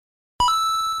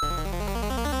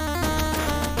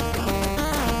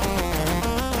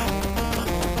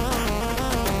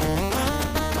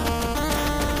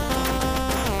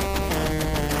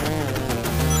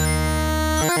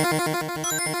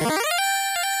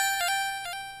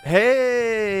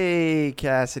Hey,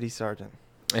 Cassidy Sargent.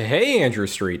 Hey, Andrew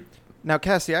Street. Now,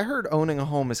 Cassidy, I heard owning a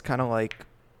home is kind of like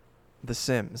The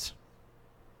Sims.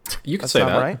 You could That say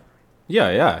sound that. right?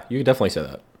 Yeah, you could definitely say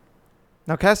that.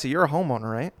 Now, Cassidy, you're a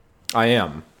homeowner, right? I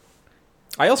am.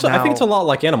 I think it's a lot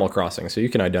like Animal Crossing, so you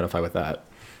can identify with that.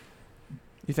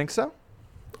 You think so?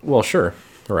 Well, sure.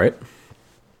 Right.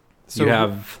 So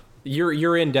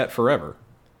You're in debt forever.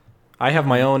 I have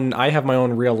my own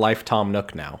real life Tom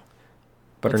Nook now.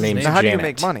 But What's her his name's name? Now, how do Janet. you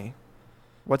make money?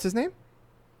 What's his name?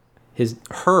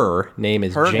 Her name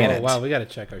is Her name. Janet. Oh, wow, we got to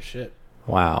check our shit.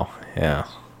 Wow. Yeah.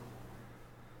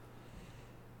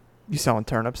 You selling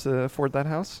turnips to afford that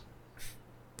house?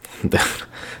 There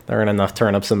aren't enough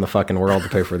turnips in the fucking world to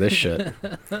pay for this shit.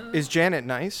 Is Janet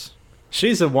nice?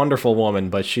 She's a wonderful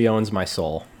woman, but she owns my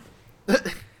soul.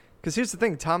 Because here's the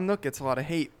thing. Tom Nook gets a lot of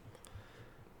hate.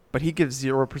 But he gives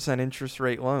 0% interest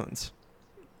rate loans.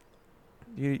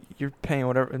 You're paying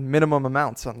whatever minimum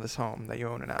amounts on this home that you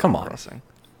own in Animal Come on. Crossing.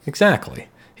 Exactly.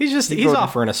 He's You go to-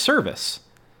 offering a service.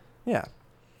 Yeah.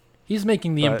 He's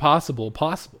making the But- impossible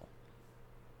possible.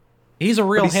 He's a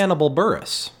real he's- Hannibal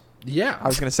Buress. Yeah. I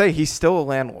was going to say, he's still a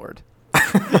landlord.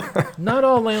 Not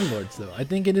all landlords, though. I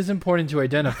think it is important to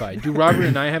identify. Do Robert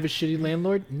and I have a shitty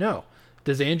landlord? No.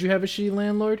 Does Andrew have a shitty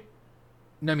landlord?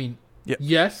 I mean, Yeah.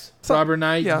 yes. So- Robert and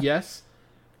I, yeah. yes.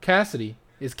 Cassidy.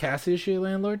 Is Cassidy a shitty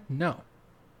landlord? No.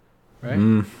 Right?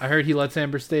 Mm. I heard he lets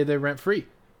Amber stay there rent free.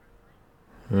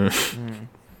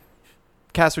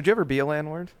 Cass, would you ever be a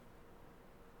landlord?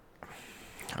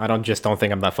 I don't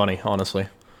think I'm that funny, honestly.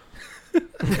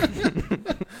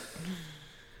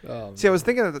 See, I was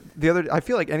thinking of the other. I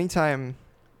feel like anytime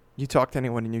you talk to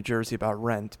anyone in New Jersey about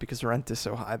rent, because rent is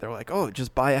so high, they're like, "Oh,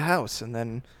 just buy a house, and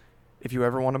then if you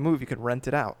ever want to move, you could rent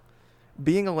it out."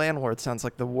 Being a landlord sounds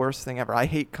like the worst thing ever. I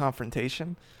hate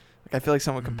confrontation. Like, I feel like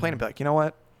someone would complain and be like, "You know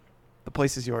what? The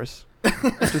place is yours.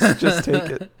 just take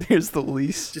it. Here's the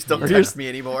lease. Just don't Or touch me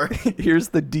anymore. Here's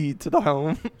the deed to the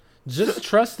home." Just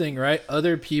trusting, right,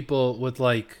 other people with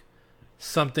like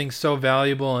something so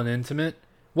valuable and intimate,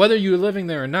 whether you're living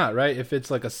there or not, right? If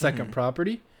it's like a second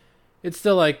property, it's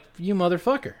still like, you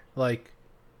motherfucker, like,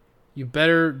 you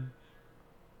better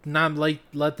not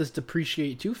let this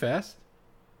depreciate too fast.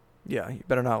 Yeah, you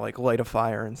better not like light a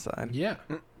fire inside. Yeah.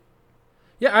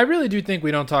 Yeah, I really do think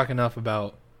we don't talk enough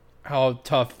about how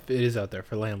tough it is out there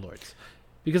for landlords.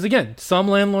 Because again, some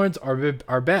landlords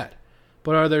are bad.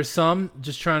 But are there some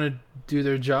just trying to do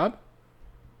their job?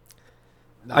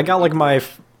 I got like my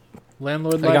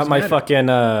Landlord I got lives my matter.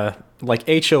 fucking like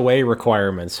HOA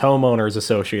requirements, homeowners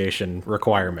association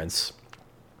requirements.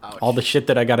 Ouch. All the shit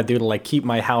that I got to do to like keep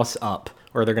my house up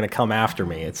or they're going to come after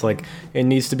me. It's like it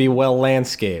needs to be well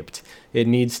landscaped. It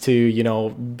needs to,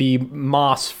 be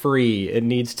moss free. It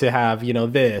needs to have,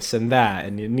 this and that,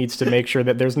 and it needs to make sure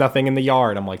that there's nothing in the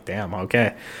yard. I'm like, "Damn,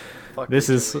 okay. Fuck This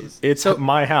HOAs. is it's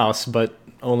my house, but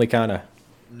only kind of."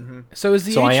 So is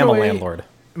the So HOA, I am a landlord.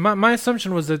 My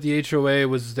assumption was that the HOA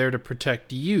was there to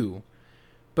protect you.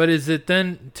 But is it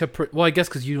then well, I guess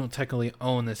because you don't technically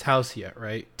own this house yet,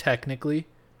 right? Technically.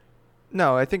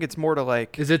 No, I think it's more to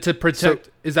like. Is it to protect?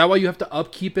 Is that why you have to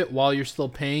upkeep it while you're still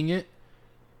paying it?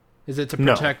 Is it to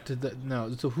No. protect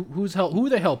no? So who are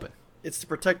they helping? It's to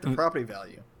protect the property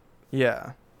value.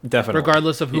 Yeah. Definitely.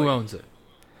 Regardless of who owns it.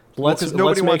 Let's 'cause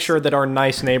nobody make wants- sure that our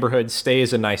nice neighborhood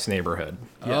stays a nice neighborhood.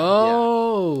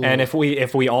 Oh. And if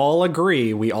we all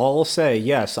agree, we all say,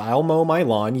 yes, I'll mow my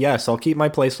lawn, yes, I'll keep my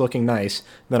place looking nice,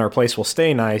 then our place will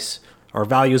stay nice, our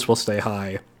values will stay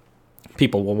high,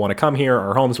 people will want to come here,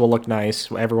 our homes will look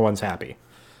nice, everyone's happy.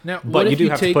 Now, what But you if do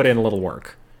have to take, put in a little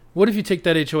work. What if you take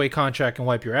that HOA contract and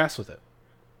wipe your ass with it?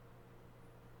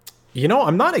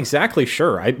 I'm not exactly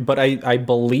sure, but I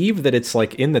believe that it's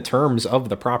like in the terms of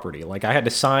the property. Like I had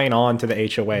to sign on to the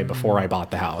HOA before I bought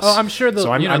the house. Oh, I'm sure the-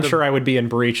 So I'm, you know, I'm the- sure I would be in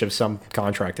breach of some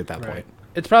contract at that point.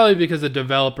 It's probably because the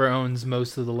developer owns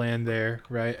most of the land there,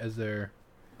 right? As their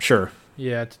Sure.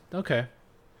 yeah. Okay.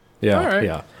 Yeah. All right.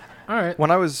 Yeah. All right. When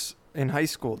I was in high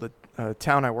school, the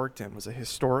town I worked in was a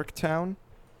historic town.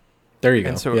 There you go.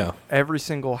 And so yeah. every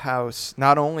single house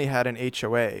not only had an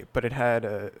HOA, but it had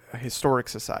a historic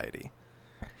society.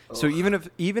 So even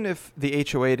if the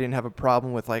HOA didn't have a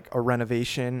problem with like a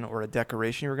renovation or a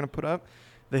decoration you were going to put up,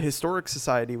 the historic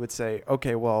society would say,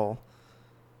 "Okay, well,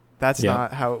 that's Yeah.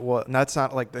 not how it was. That's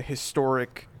not like the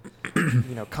historic,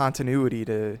 continuity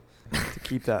to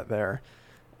keep that there."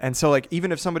 And so like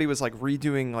even if somebody was like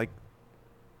redoing like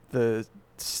the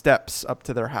steps up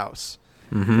to their house,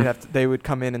 Mm-hmm. they would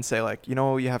come in and say like, you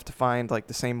have to find like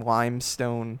the same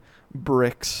limestone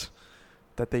bricks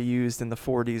that they used in the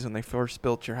 40s when they first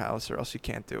built your house, or else you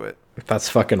can't do it. That's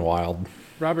fucking wild.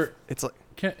 Robert, It's like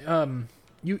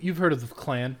You've heard of the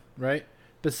Clan, right?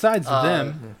 Besides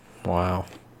them, Wow.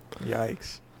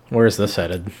 Yikes. Where's this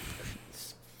headed?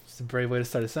 it's a brave way to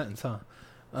start a sentence,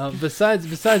 huh?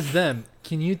 Besides them,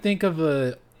 can you think of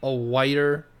a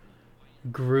whiter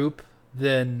group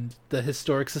than the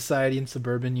Historic Society in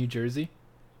suburban New Jersey?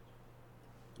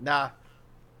 Nah.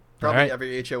 Probably Alright.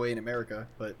 every HOA in America,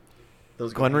 but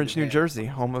those go Glen hand Ridge, in New hand. Jersey,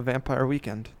 home of Vampire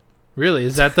Weekend. Really?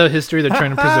 Is that the history they're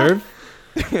trying to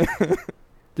preserve?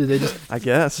 Did they just I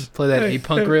guess. play that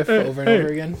A-Punk riff over and over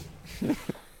again?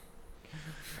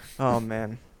 Oh,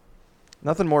 man.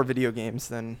 Nothing more video games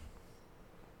than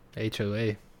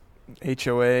HOA.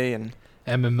 HOA and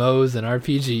MMOs and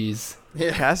RPGs.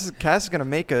 Yeah. Cass is going to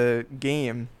make a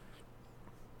game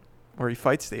where he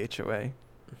fights the HOA.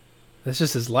 That's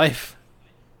just his life.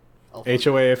 I'll-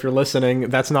 HOA, if you're listening,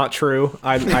 that's not true.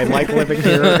 I like living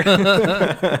here.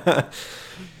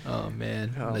 Oh,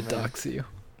 man. I'm Oh, going man. to dox you.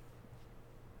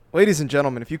 Ladies and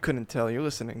gentlemen, if you couldn't tell, you're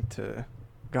listening to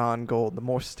Gone Gold, the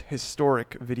most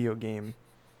historic video game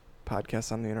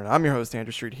podcast on the internet. I'm your host,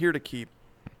 Andrew Street, here to keep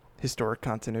historic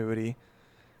continuity.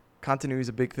 Continuity is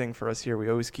a big thing for us here. We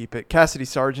always keep it. Cassidy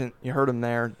Sargent, you heard him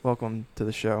there. Welcome to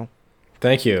the show.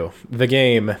 Thank you. The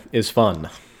game is fun.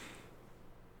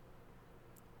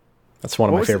 That's one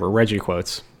of What my was it? favorite Reggie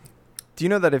quotes. Do you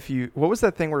know that what was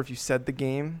that thing where if you said the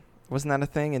game, wasn't that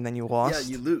a thing, and then you lost?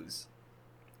 Yeah, you lose.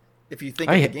 If you think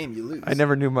I- of the game, you lose. I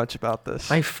never knew much about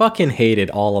this. I fucking hated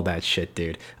all of that shit,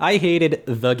 dude. I hated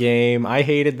the game. I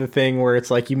hated the thing where it's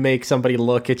like you make somebody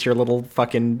look at your little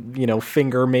fucking,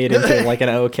 finger made into like an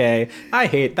OK.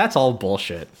 That's all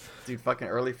bullshit. Dude, fucking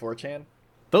early 4chan.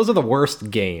 Those are the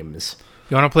worst games,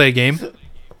 You want to play a game?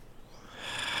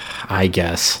 I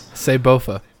guess. Say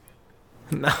Bofa.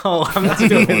 No, I'm not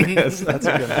doing this. That's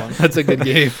a good one. That's a good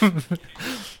game.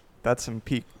 That's some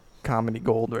peak comedy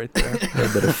gold right there. A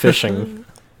bit of fishing.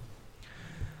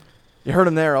 You heard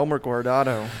him there, Elmer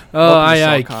Guardado. Oh, Welcome to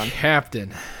aye, SawCon.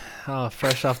 Captain. Oh,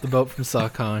 fresh off the boat from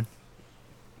SawCon.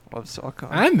 Love SawCon.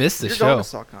 I missed the You're show. going to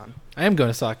SawCon. I am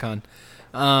going to SawCon.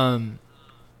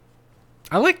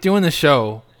 I like doing the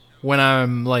show when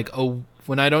I'm like,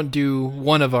 when I don't do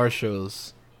one of our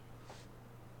shows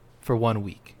for 1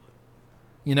 week.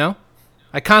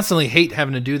 I constantly hate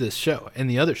having to do this show and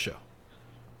the other show.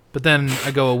 But then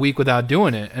I go a week without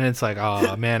doing it, and it's like,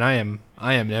 oh man, I am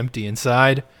empty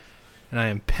inside, and I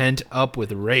am pent up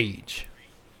with rage.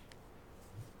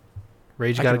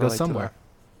 Rage I got to can go relate to somewhere.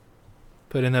 that.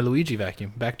 Put in that Luigi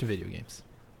vacuum. Back to video games.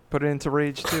 Put it into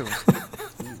Rage too.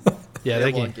 Yeah, that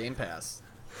Available on game. Game Pass.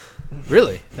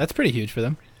 Really? That's pretty huge for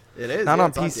them. It is. Not yeah, on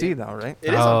it's PC Game- though, right?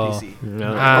 It is on PC.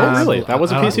 No. Ah, Oh, really? That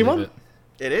was a I don't PC one? believe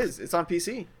it. It is. It's on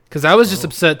PC. Because I was just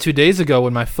upset 2 days ago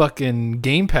when my fucking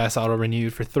Game Pass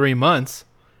auto-renewed for 3 months.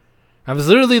 I was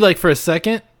literally like, for a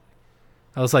second,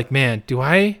 I was like, man, do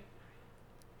I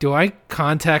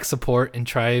contact support and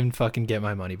try and fucking get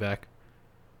my money back?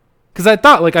 Because I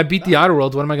thought, like, I beat the Outer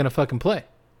Worlds, what am I going to fucking play?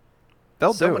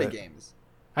 They'll So do many it. games.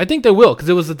 I think they will, because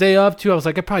it was the day of, too. I was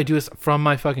like, I'd probably do this from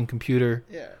my fucking computer.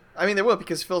 Yeah. I mean, they will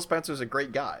because Phil Spencer's a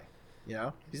great guy.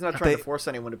 He's not trying They- to force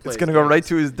anyone to play. It's his gonna go games. right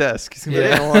to his desk. He's gonna be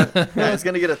like, Yeah. you know what? Yeah, he's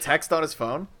gonna get a text on his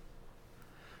phone.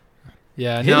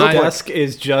 Yeah, His no, desk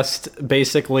is just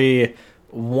basically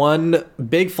one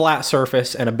big flat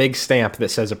surface and a big stamp that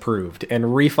says approved,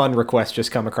 and refund requests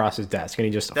just come across his desk, and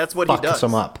he just That's what he fucks does.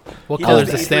 them up. what He color's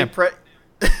does the E3 stamp?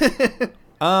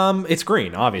 It's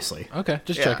green, obviously. Okay,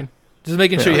 just Yeah. checking. Just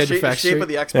making sure you had your shape, facts shape straight. of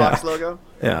the Xbox Yeah. logo.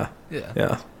 Yeah, Yeah.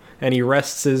 yeah. And he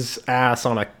rests his ass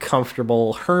on a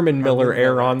comfortable Herman Miller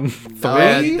Aeron 3.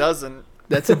 No, he doesn't.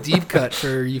 That's a deep cut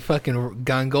for you fucking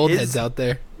Gone Gold His- heads out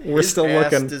there. We're His still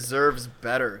ass looking. deserves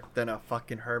better than a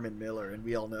fucking Herman Miller, and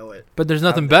we all know it. But there's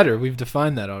nothing better. We've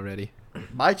defined that already.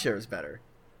 My chair is better.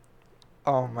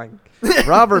 Oh my.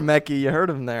 Robert Mecki, you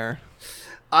heard him there.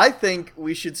 I think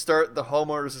we should start the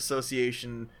homeowners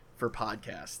association for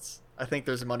podcasts. I think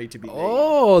there's money to be made.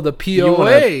 Oh, the You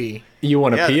wanna- POA. You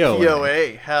want yeah, a the POA?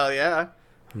 POA. Hell yeah.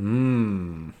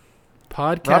 Mm.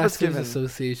 Robert's Podcasters given-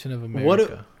 Association of America.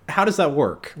 What? How does that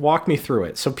work? Walk me through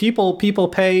it. So people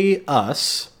pay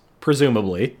us,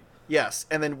 presumably. Yes,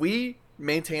 and then we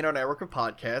maintain our network of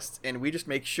podcasts, and we just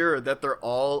make sure that they're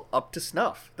all up to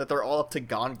snuff, that they're all up to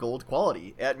Gone Gold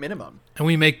quality at minimum. And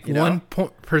we make You know?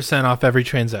 1% off every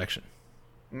transaction.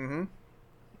 Mm-hmm.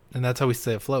 And that's how we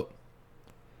stay afloat.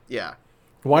 Yeah.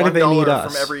 Why do they need $1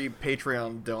 us? from every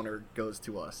Patreon donor goes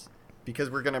to us because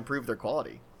we're going to improve their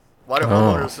quality. Why do Oh.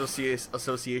 homeowner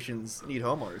associations need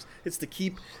homeowners? It's to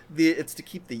keep the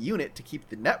unit, to keep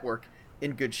the network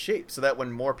in good shape, so that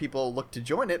when more people look to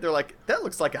join it, they're like, that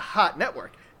looks like a hot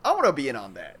network. I want to be in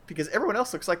on that because everyone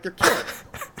else looks like they're killing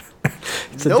it.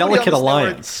 It's a Nobody on delicate this network-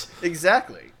 alliance.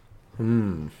 Exactly.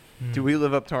 Do we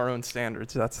live up to our own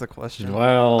standards? That's the question.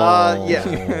 Well,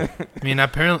 Yeah. I mean,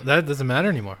 apparently that doesn't matter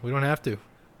anymore. We don't have to. We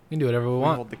can do whatever we We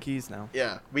want. hold the keys now.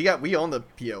 Yeah. We own the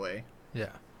POA. Yeah.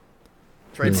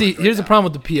 Trademark See, right here's the now.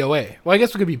 problem with the POA. Well, I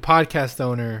guess we could be podcast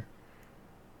owner.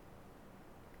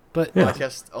 But Yeah.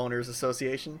 Podcast Owners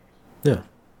Association. yeah.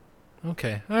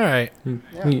 okay, all right.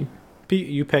 Yeah.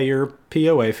 You pay your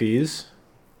POA fees,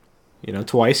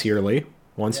 twice yearly,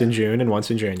 once in June and once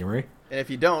in January. And if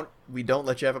you don't, we don't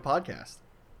let you have a podcast.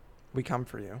 We come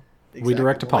for you. We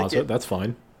direct We'll make deposit. it That's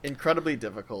fine. incredibly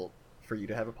difficult for you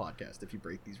to have a podcast if you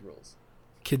break these rules.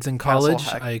 Kids in Castle college,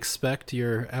 hack. I expect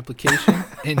your application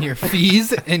and your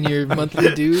fees and your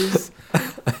monthly dues.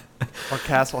 Or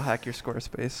castle hack your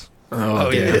Squarespace. Oh,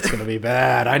 yeah. yeah, it's gonna be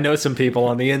bad. I know some people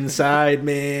on the inside,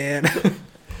 man.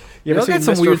 You ever all got seen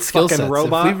some Mr. weird skill fucking sets.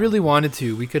 Robot? If we really wanted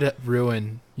to, we could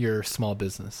ruin your small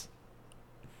business.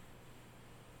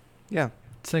 Yeah.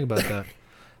 Let's think about that.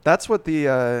 That's what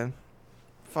the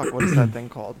what is that thing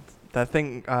called? That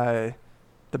thing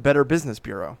the Better Business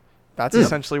Bureau. That's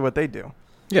essentially what they do.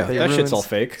 Yeah, They that shit's ruins- all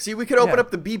fake. See, we could open Yeah.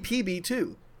 up the BPB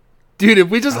too. Dude, if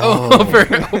we just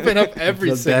open up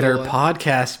every the single Better one.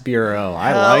 Podcast Bureau. I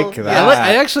Hell like yeah. that.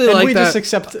 I actually and like we that.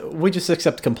 just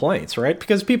accept complaints, right?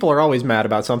 Because people are always mad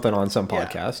about something on some Yeah.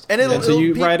 podcast, And it'll- so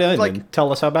you it'll be write in like- and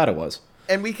tell us how bad it was.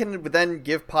 And we can then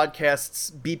give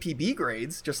podcasts BPB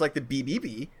grades, just like the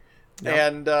BBB.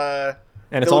 And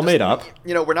And it's they'll all made up.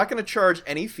 We're not going to charge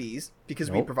any fees because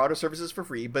we Nope. provide our services for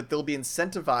free, but they'll be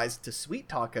incentivized to sweet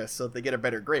talk us so that they get a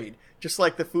better grade, just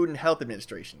like the Food and Health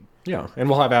Administration. Yeah, and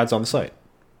we'll have ads on the site.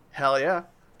 Hell yeah.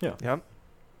 Yeah. Yep.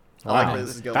 I like Wow. where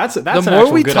this is going. That's The an more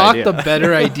actual we good talk, idea. the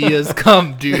better ideas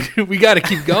come, dude. We got to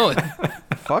keep going.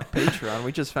 Fuck Patreon.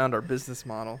 We just found our business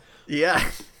model. Yeah.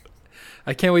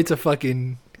 I can't wait to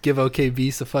fucking give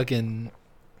OKBeast a fucking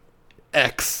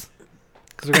X.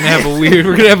 Because we're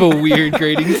gonna have a weird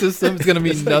grading system. It's gonna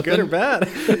mean Is that nothing. good or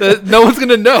bad? No one's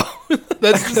gonna know.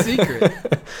 That's the secret.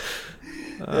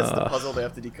 That's the puzzle they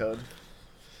have to decode.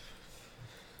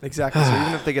 Exactly. So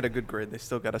even if they get a good grade, they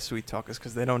still got to sweet talk us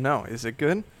because they don't know. Is it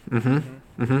good?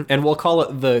 And we'll call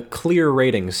it the clear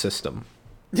rating system,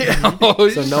 Yeah. Oh,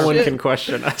 so no one shit. can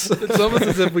question us. It's almost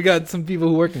as if we got some people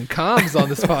who work in comms on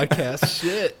this podcast.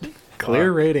 Shit.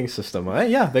 Clear rating system.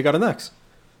 Yeah, they got an X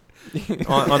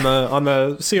on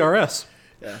the CRS.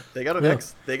 Yeah. They got an Yeah.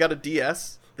 X. They got a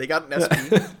DS. They got an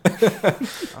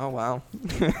SP. Oh, wow.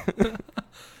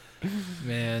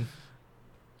 Man.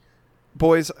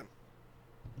 Boys,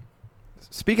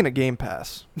 speaking of Game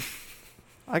Pass,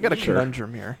 I got a Sure.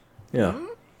 conundrum here. Yeah.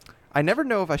 I never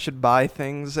know if I should buy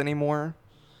things anymore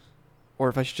or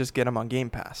if I should just get them on Game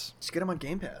Pass. Just get them on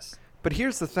Game Pass. But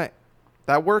here's the thing.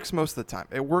 That works most of the time.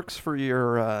 It works for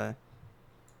your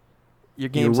Your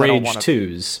games I don't Rage wanna-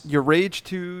 2s. Your Rage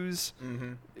 2s,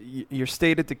 Mm-hmm. your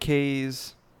State of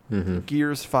Decays, Mm-hmm.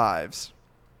 Gears 5s.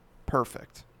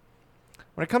 Perfect.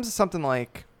 When it comes to something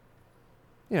like,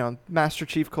 Master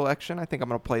Chief Collection, I think I'm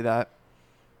going to play that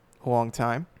a long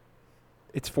time.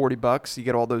 It's $40. You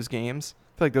get all those games.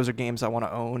 I feel like those are games I want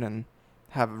to own and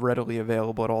have readily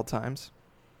available at all times.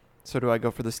 So do I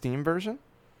go for the Steam version?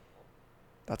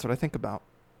 That's what I think about.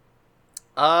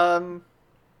 Do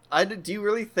you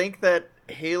really think that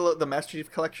Halo, the Master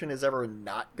Chief Collection, is ever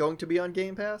not going to be on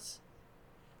Game Pass?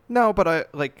 No, but I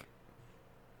You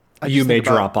just may think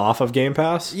about- drop off of Game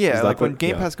Pass. Yeah, Is that like when the-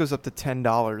 Game yeah. Pass goes up to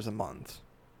 $10 a month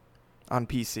on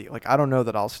PC. Like I don't know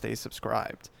that I'll stay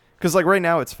subscribed because like right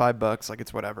now it's $5. Like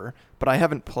it's whatever. But I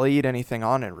haven't played anything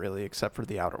on it really except for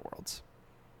the Outer Worlds.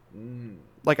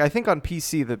 Like I think on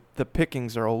PC the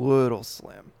pickings are a little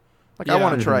slim. Like I Yeah.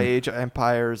 want to try Age of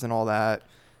Empires and all that.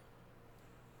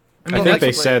 I mean, think they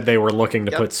actually- said they were looking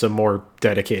to Yep. put some more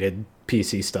dedicated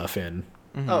PC stuff in.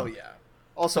 Oh yeah.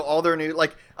 Also, all their new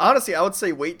honestly, I would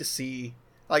say wait to see.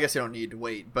 I guess you don't need to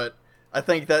wait, but I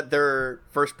think that their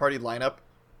first party lineup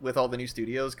with all the new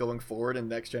studios going forward in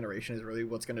the next generation is really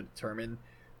what's going to determine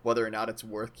whether or not it's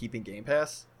worth keeping Game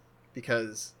Pass,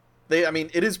 because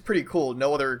it is pretty cool.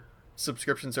 No other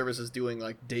subscription service is doing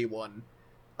like day one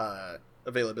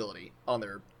availability on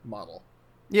their model.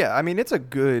 Yeah, I mean it's a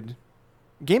good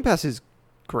Game Pass is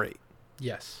great.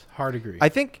 Yes. Hard agree. I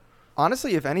think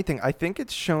honestly, if anything, I think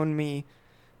it's shown me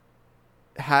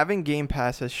having Game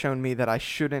Pass has shown me that I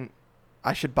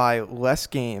should buy less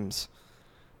games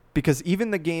because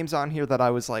even the games on here that I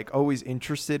was like always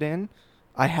interested in,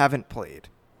 I haven't played.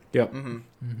 Yep.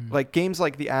 Mm-hmm. Like games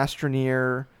like the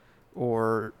Astroneer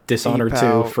or Dishonored Deep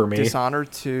Out, 2 for me.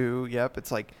 Dishonored 2, yep.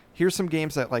 It's like here's some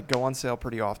games that like go on sale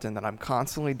pretty often that I'm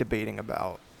constantly debating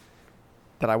about.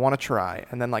 that I want to try,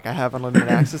 and then like I have unlimited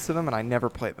access to them, and I never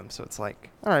play them. So it's like,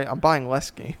 all right, I'm buying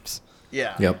less games.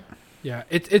 Yeah. Yep. Yeah,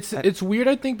 it's weird,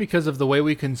 I think, because of the way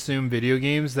we consume video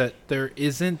games, that there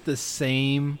isn't the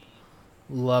same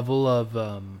level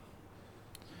of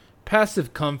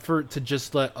passive comfort to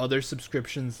just let other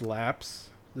subscriptions lapse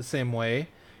the same way,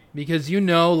 because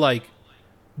like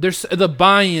there's the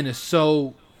buy-in is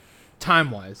so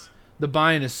time-wise, the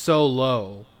buy-in is so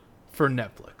low for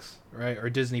Netflix, right, or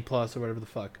Disney Plus or whatever the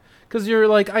fuck, because you're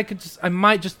like, I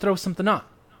might just throw something on.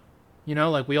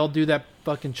 Like we all do that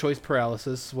fucking choice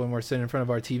paralysis when we're sitting in front of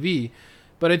our TV.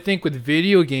 But I think with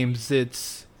video games,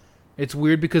 it's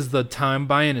weird because the time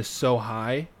buy-in is so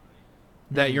high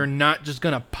that you're not just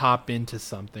going to pop into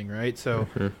something, right? So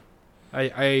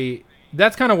I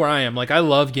that's kind of where I am. Like, I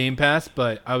love Game Pass,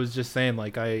 but I was just saying,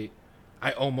 like, I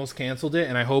almost canceled it,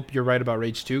 and I hope you're right about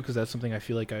Rage 2, because that's something I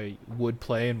feel like I would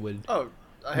play and would I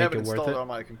have it installed on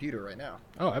my computer right now.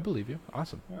 Oh, I believe you.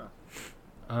 Awesome.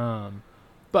 Yeah.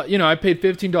 But, I paid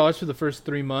 $15 for the first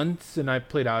 3 months, and I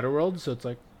played Outer Worlds, so it's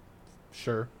like,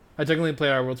 sure. I technically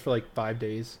played Outer Worlds for like 5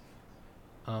 days.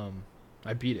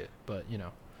 I beat it, but,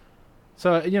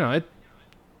 So,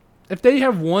 if they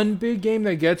have one big game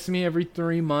that gets me every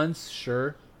 3 months,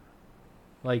 sure.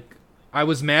 Like, I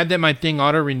was mad that my thing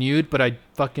auto-renewed, but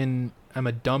I'm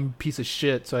a dumb piece of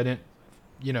shit, so I didn't,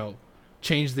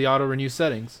 change the auto-renew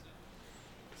settings.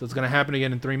 So it's going to happen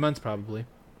again in 3 months, probably.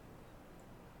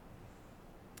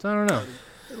 So I don't know.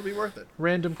 It'll be worth it.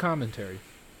 Random commentary.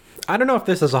 I don't know if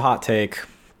this is a hot take,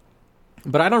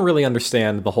 but I don't really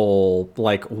understand the whole,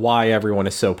 like, why everyone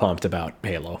is so pumped about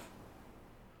Halo.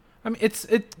 I mean,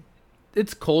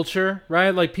 it's culture, right?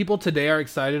 Like, people today are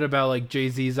excited about, like,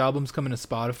 Jay-Z's albums coming to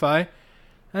Spotify.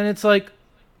 And it's like,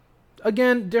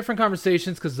 again, different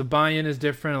conversations because the buy-in is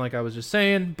different, like I was just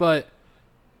saying. But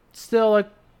still, like,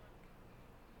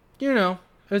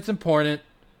 it's important.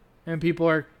 And people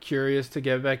are curious to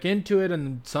get back into it.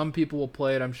 And some people will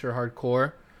play it, I'm sure,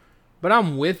 hardcore. But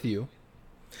I'm with you.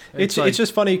 It's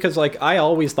just funny because, like, I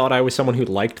always thought I was someone who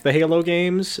liked the Halo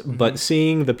games. But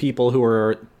seeing the people who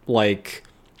are, like,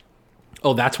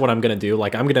 oh, that's what I'm going to do.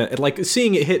 Like, I'm going to, like,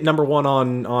 seeing it hit number one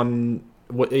on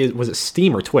was it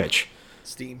Steam or Twitch?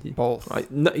 Steam. Both.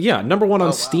 Number one on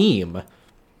Wow. Steam.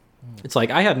 It's like,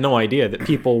 I had no idea that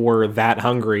people were that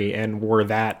hungry and were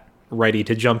that ready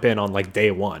to jump in on, like,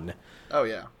 day one. Oh,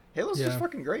 yeah. Halo's just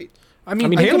fucking great. I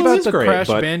mean, Halo think about is the great, Crash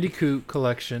but... Bandicoot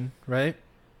collection, right?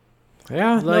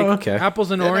 Yeah, Like, okay.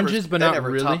 apples and oranges, but not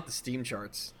really. Topped the Steam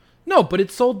charts. No, but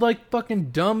it sold like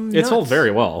fucking dumb nuts. It sold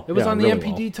very well. It was on the really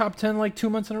MPD well. top 10 like 2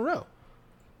 months in a row.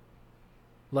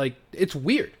 Like, it's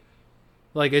weird.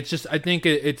 Like, it's just, I think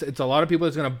it's a lot of people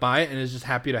that's going to buy it and is just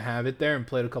happy to have it there and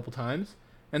play it a couple times.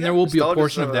 And there will be a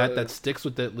portion of that sticks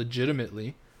with it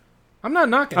legitimately. I'm not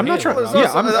knocking I'm not Halo. trying.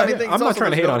 I'm not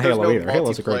trying to hate on Halo either.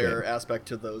 Halo's a great game. Aspect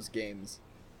to those games.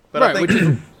 But Right, I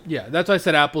think yeah, that's why I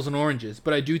said apples and oranges.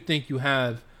 But I do think you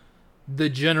have the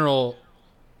general,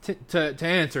 to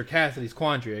answer Cassidy's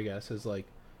quandary, I guess, is like,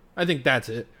 I think that's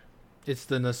it. It's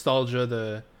the nostalgia,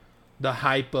 the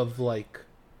hype of, like,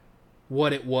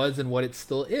 what it was and what it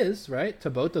still is, right? To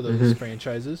both of those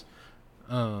franchises.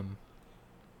 I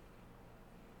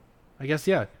guess,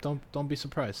 yeah, don't be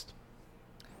surprised.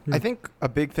 I think a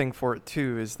big thing for it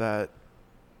too is that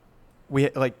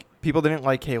people didn't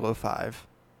like Halo 5.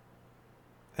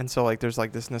 And so, like, there's,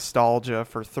 like, this nostalgia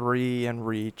for 3 and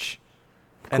Reach.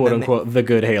 And Quote unquote, the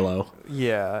good Halo.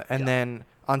 Yeah. And then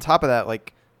on top of that,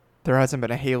 like, there hasn't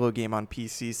been a Halo game on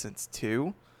PC since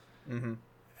 2. Mm-hmm.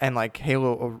 And, like,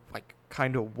 Halo, like,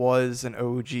 kind of was an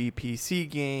OG PC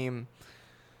game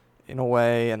in a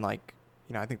way. And, like,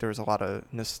 I think there was a lot of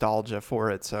nostalgia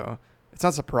for it. So it's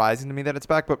not surprising to me that it's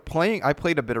back. But I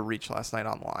played a bit of Reach last night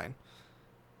online.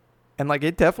 And, like,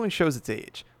 it definitely shows its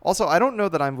age. Also, I don't know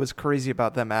that I was crazy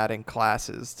about them adding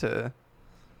classes to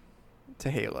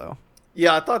Halo.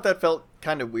 Yeah, I thought that felt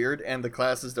kind of weird, and the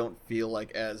classes don't feel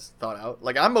like as thought out.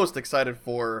 Like, I'm most excited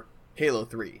for Halo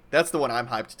 3. That's the one I'm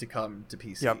hyped to come to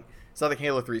PC. Yep. So I think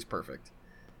Halo 3 is perfect.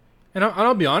 And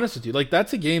I'll be honest with you, like,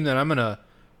 that's a game that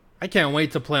I can't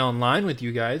wait to play online with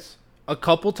you guys. A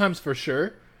couple times for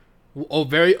sure.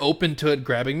 Very open to it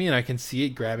grabbing me, and I can see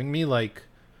it grabbing me, like,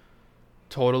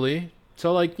 totally.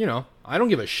 So, like, I don't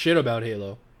give a shit about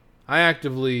Halo. I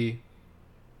actively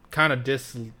kind of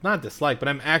not dislike, but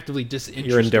I'm actively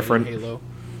disinterested You're indifferent. in Halo.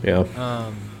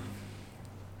 Yeah.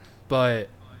 But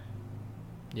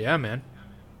yeah, man.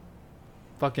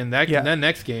 Fucking that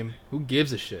next game, who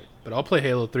gives a shit? But I'll play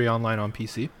Halo 3 online on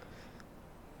PC.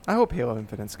 I hope Halo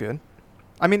Infinite's good.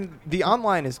 I mean, the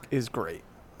online is great.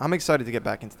 I'm excited to get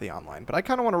back into the online, but I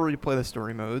kind of want to replay the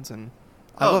story modes and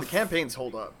The campaigns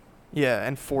hold up. Yeah,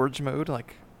 and Forge mode,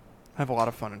 like, I have a lot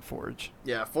of fun in Forge.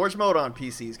 Yeah, Forge mode on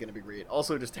PC is going to be great.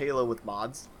 Also, just Halo with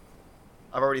mods.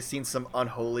 I've already seen some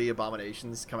unholy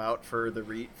abominations come out for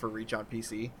Reach on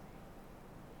PC.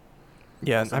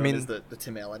 Yeah, Also I mean, is the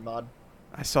Tim Allen mod.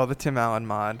 I saw the Tim Allen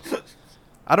mod.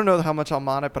 I don't know how much I'll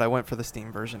mod it, but I went for the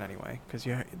Steam version anyway, because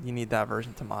you need that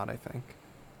version to mod, I think.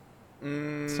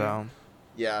 So.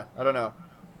 Yeah, I don't know.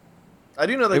 I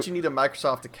do know that you need a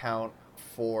Microsoft account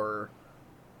for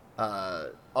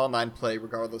online play,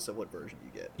 regardless of what version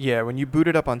you get. Yeah, when you boot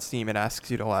it up on Steam, it asks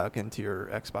you to log into your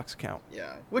Xbox account.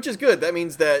 Yeah, which is good. That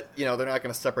means that they're not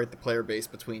going to separate the player base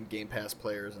between Game Pass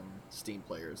players and Steam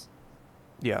players.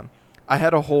 Yeah, I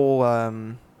had a whole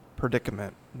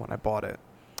predicament when I bought it.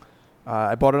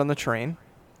 I bought it on the train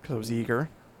because I was eager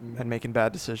and making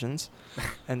bad decisions.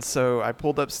 And so I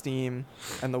pulled up Steam,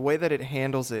 and the way that it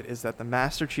handles it is that the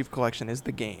Master Chief Collection is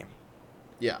the game.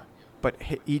 Yeah. But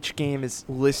each game is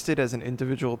listed as an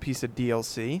individual piece of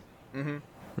DLC.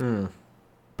 Mm-hmm.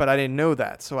 But I didn't know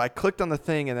that. So I clicked on the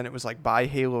thing, and then it was like, buy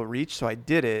Halo Reach. So I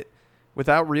did it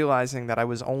without realizing that I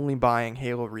was only buying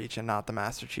Halo Reach and not the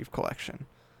Master Chief Collection.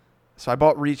 So I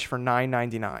bought Reach for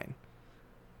 $9.99.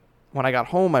 When I got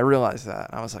home, I realized that.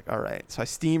 I was like, all right. So I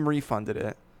Steam refunded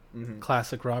it. Mm-hmm.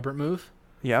 Classic Robert move.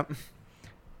 Yep.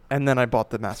 And then I bought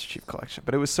the Master Chief Collection.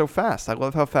 But it was so fast. I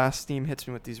love how fast Steam hits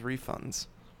me with these refunds.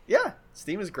 Yeah,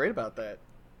 Steam is great about that.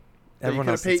 Everyone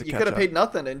else needs to you catch could have up. paid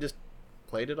nothing and just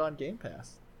played it on Game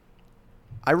Pass.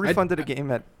 I refunded a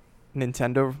game at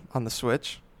Nintendo on the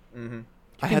Switch. Mm-hmm.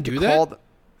 I had do to that? call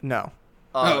no.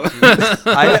 Oh,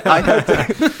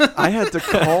 I had to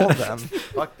call them.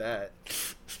 Fuck that.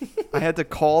 I had to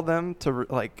call them to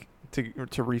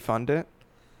refund it.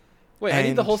 Wait, I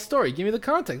need the And- whole story. Give me the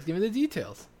context. Give me the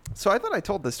details. So I thought I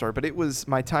told this story, but it was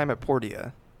my time at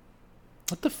Portia.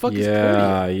 What the fuck is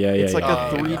Yeah, Portia? yeah. It's like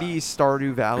yeah. a 3D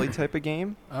Stardew Valley type of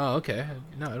game. Oh, okay.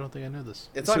 No, I don't think I know this.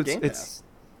 It's So on it's- Game it's- Pass.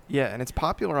 Yeah, and it's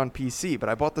popular on PC, but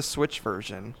I bought the Switch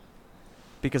version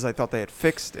because I thought they had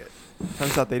fixed it.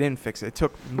 Turns out they didn't fix it. It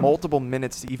took multiple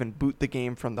minutes to even boot the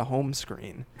game from the home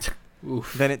screen.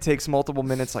 Oof. Then it takes multiple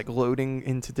minutes like loading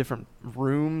into different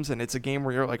rooms, and it's a game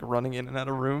where you're like running in and out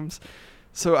of rooms.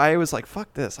 So I was like,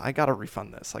 fuck this. I got to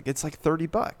refund this. Like, it's like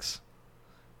 $30.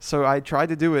 So I tried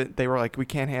to do it. They were like, we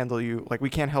can't handle you. Like, we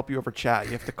can't help you over chat.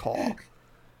 You have to call.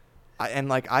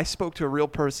 I spoke to a real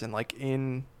person like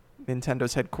in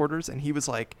Nintendo's headquarters, and he was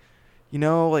like,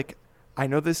 like, I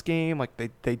know this game. Like,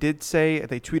 they did say,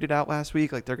 they tweeted out last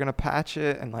week, like, they're going to patch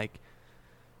it. And like,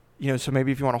 so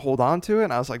maybe if you want to hold on to it.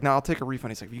 And I was like, no, I'll take a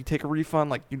refund. He's like, you take a refund.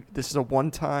 Like, this is a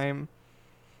one-time.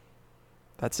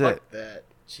 That's Fuck it. that.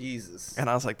 Jesus. And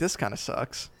I was like, this kind of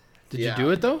sucks. Did Yeah. you do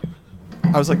it though?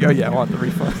 I was like, oh yeah, I want the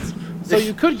refund. So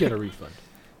you could get a refund.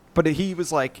 But he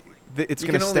was like, it's You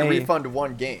going can to only stay. refund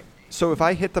one game. So if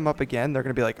I hit them up again, they're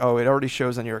going to be like, oh, it already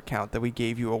shows on your account that we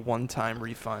gave you a one-time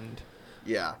refund,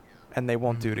 Yeah. and they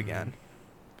won't do it again.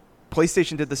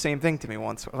 PlayStation did the same thing to me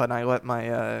once when I let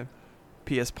my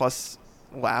PS Plus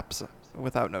lapse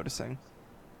without noticing.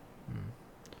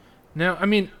 Now, I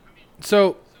mean,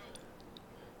 so,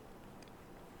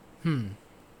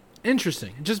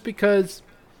 interesting. Just because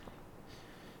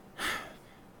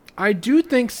I do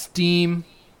think Steam's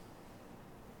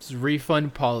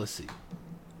refund policy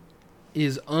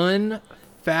is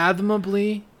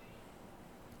unfathomably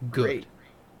good. Great.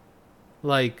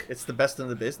 Like, It's the best in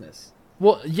the business.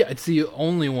 well, yeah, it's the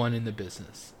only one in the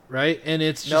business, right? And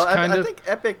it's just No, kind I of. think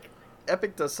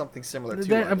Epic does something similar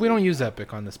too. We don't use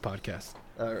Epic on this podcast.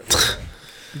 Okay.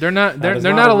 They're not. That They're is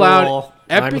not not a allowed. rule.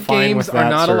 I'm Epic fine games with are that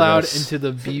not allowed service. into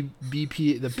the the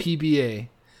PBA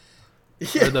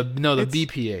Yeah. or the It's-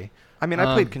 BPA. I mean,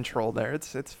 I played Control there.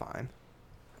 It's fine.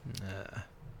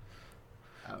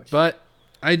 Ouch. But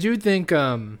I do think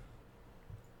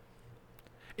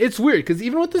it's weird because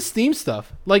even with the Steam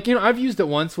stuff, like I've used it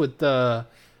once with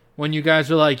when you guys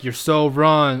are like, you're so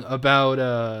wrong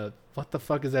about what the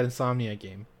fuck is that Insomniac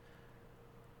game?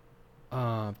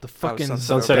 The fucking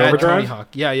Sunset bad Overdrive? Tony Hawk.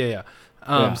 Yeah. Yeah.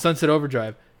 Sunset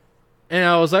Overdrive. And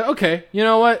I was like, okay, you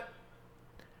know what?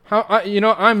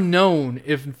 I'm known,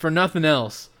 if for nothing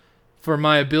else, for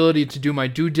my ability to do my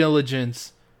due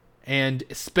diligence and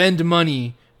spend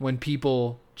money when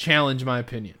people challenge my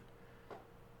opinion.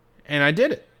 And I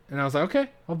did it. And I was like, okay,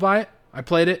 I'll buy it. I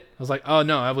played it. I was like, oh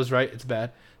no, I was right. It's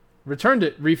bad. Returned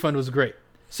it. Refund was great.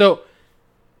 So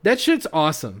that shit's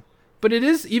awesome. But it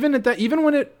is, even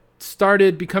when it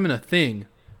started becoming a thing,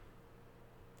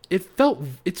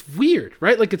 it's weird,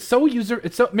 right? Like it's so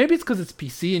maybe it's because it's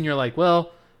PC and you're like,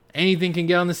 well, anything can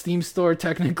get on the Steam store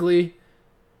technically,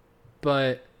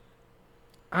 but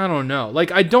I don't know.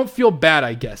 Like, I don't feel bad,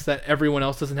 I guess, that everyone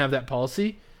else doesn't have that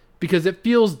policy, because it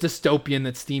feels dystopian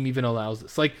that Steam even allows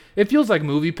this. Like, it feels like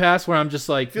Movie Pass, where I'm just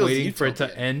like waiting for it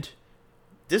to end.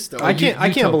 Dystopia. I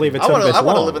can't believe it's I this want to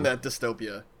long. live in that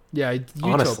dystopia. Yeah,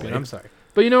 utopian. Honestly. I'm sorry,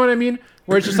 but you know what I mean.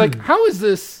 Where it's just like, how is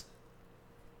this?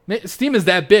 Steam is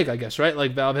that big, I guess, right?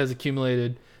 Like, Valve has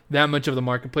accumulated that much of the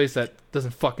marketplace that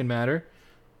doesn't fucking matter.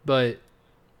 But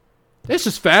it's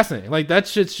just fascinating. Like, that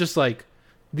shit's just like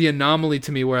the anomaly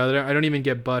to me, where I don't even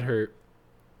get butthurt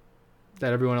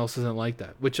that everyone else isn't like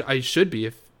that, which I should be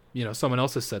if, you know, someone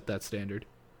else has set that standard.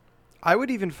 I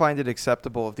would even find it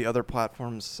acceptable if the other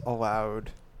platforms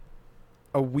allowed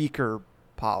a weaker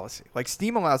policy. Like,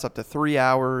 Steam allows up to 3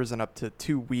 hours and up to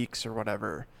 2 weeks or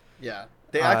whatever. Yeah.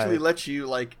 They actually let you,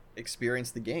 like,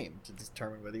 experience the game to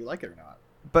determine whether you like it or not.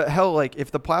 But hell, like, if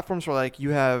the platforms were like, you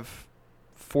have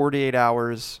 48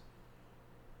 hours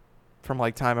from,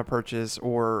 like, time of purchase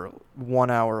or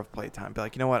 1 hour of playtime, be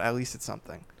like, you know what, at least it's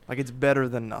something. Like, it's better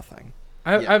than nothing.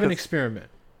 I have an experiment.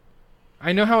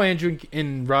 I know how Andrew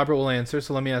and Robert will answer,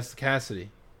 so let me ask Cassidy.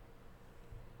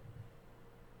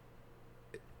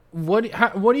 What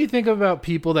do you think about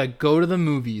people that go to the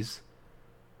movies,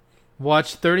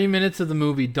 watch 30 minutes of the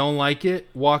movie, don't like it,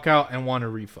 walk out and want a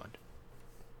refund?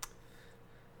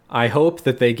 I hope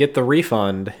that they get the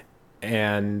refund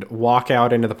and walk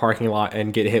out into the parking lot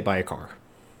and get hit by a car.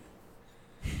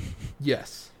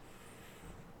 Yes.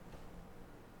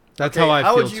 That's how I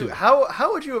feel too.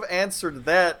 How would you have answered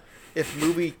that if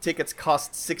movie tickets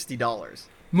cost $60?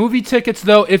 Movie tickets,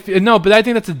 though, but I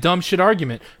think that's a dumb shit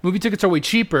argument. Movie tickets are way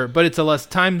cheaper, but it's a less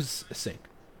time sink.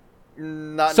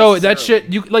 Not so that shit,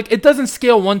 it doesn't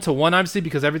scale 1 to 1, obviously,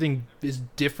 because everything is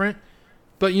different.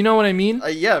 But you know what I mean?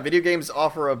 Yeah, video games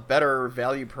offer a better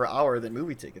value per hour than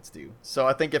movie tickets do. So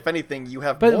I think if anything, you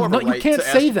have more of a right you can't to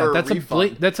say ask that. for That's a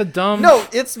refund. that's a dumb. No,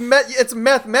 it's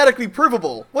mathematically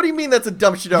provable. What do you mean that's a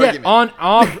dumb shit argument?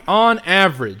 On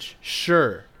average,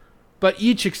 sure, but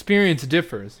each experience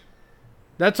differs.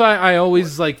 That's why I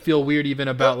always feel weird even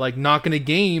about knocking a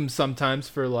game sometimes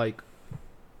for I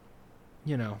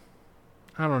don't know.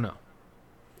 I don't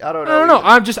know.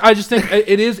 I just think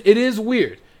it is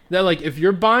weird that if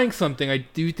you're buying something, I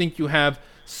do think you have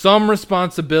some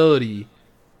responsibility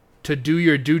to do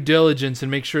your due diligence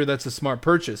and make sure that's a smart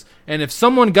purchase. And if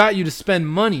someone got you to spend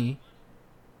money,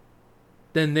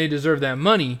 then they deserve that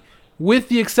money, with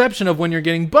the exception of when you're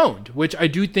getting boned, which I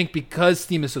do think, because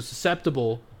Steam is so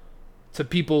susceptible to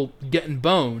people getting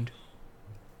boned,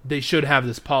 they should have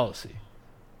this policy.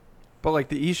 But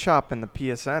the eShop and the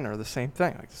PSN are the same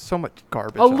thing. There's so much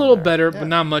garbage. A little there. better, but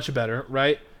not much better,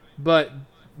 right? But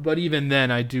even then,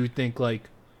 I do think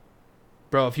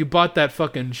bro, if you bought that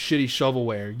fucking shitty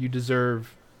shovelware, you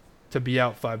deserve to be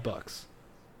out $5.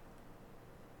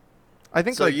 I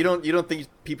think so. You don't think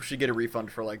people should get a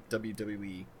refund for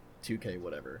WWE 2K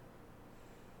whatever?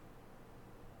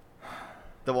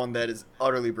 The one that is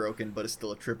utterly broken, but is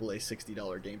still a AAA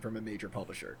 $60 game from a major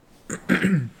publisher.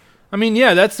 I mean,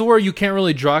 yeah, that's where you can't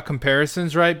really draw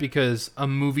comparisons, right? Because a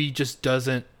movie just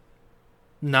doesn't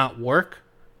not work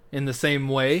in the same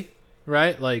way,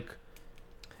 right?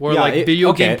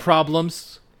 Video game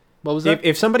problems. What was that?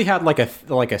 If somebody had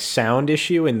a sound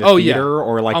issue in the theater,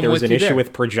 or there was an issue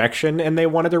with projection and they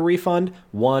wanted a refund,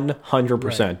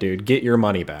 100%, right. Dude, get your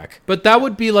money back. But that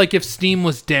would be if Steam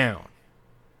was down.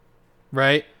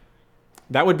 Right?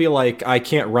 That would be I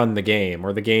can't run the game,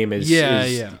 or the game is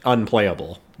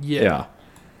unplayable. Yeah.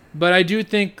 But I do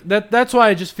think that's why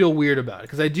I just feel weird about it,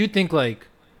 because I do think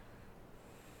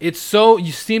it's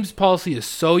Steam's policy is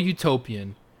so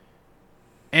utopian,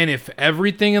 and if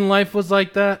everything in life was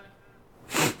like that,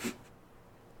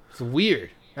 it's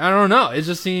weird. I don't know. It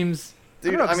just seems,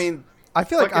 dude. I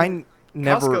feel like I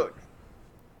never. Costco.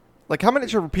 How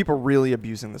many are people really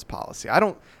abusing this policy? I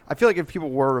feel like if people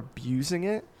were abusing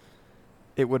it,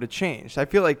 it would have changed. I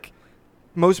feel like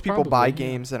most people buy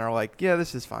games and are yeah,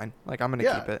 this is fine. I'm going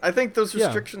to keep it. I think those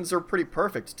restrictions are pretty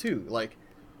perfect, too.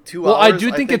 2 well, hours, I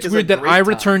do think it's weird that I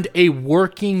returned a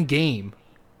working game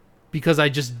because I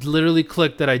just literally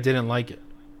clicked that I didn't like it.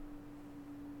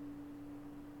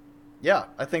 Yeah,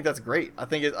 I think that's great. I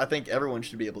think everyone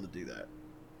should be able to do that.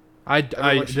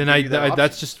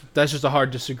 That's just a hard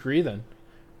disagree then,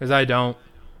 because I don't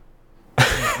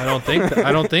think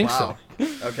wow.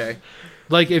 So. Okay.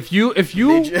 If you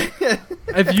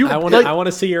I want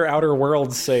to see your Outer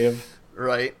Worlds save.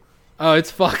 Right. Oh, it's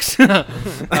fucked.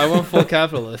 I went full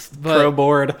capitalist. But, pro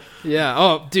board. Yeah.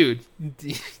 Oh, dude,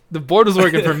 the board was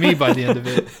working for me by the end of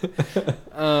it.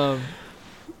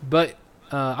 But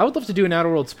I would love to do an Outer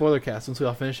Worlds spoiler cast once we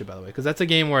all finish it, by the way, because that's a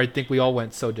game where I think we all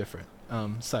went so different.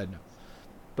 Side note.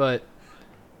 But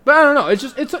But I don't know. It's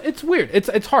just it's weird.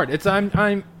 It's hard.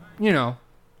 I'm you know,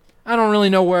 I don't really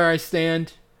know where I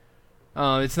stand.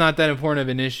 It's not that important of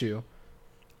an issue,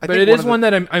 but it is one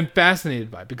that I'm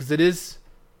fascinated by because it is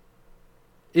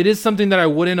something that I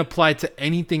wouldn't apply to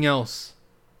anything else.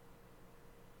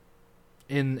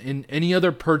 In any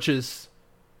other purchase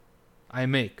I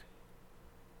make.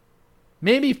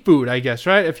 Maybe food, I guess,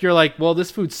 right? If you're like, well,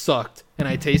 this food sucked and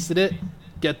I tasted it,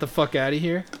 get the fuck out of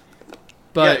here.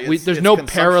 But there's no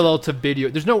parallel to video.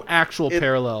 There's no actual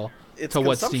parallel to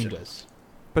what Steam does.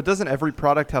 But doesn't every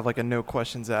product have like a no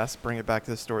questions asked, bring it back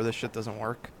to the store, this shit doesn't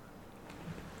work?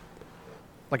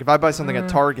 Like if I buy something at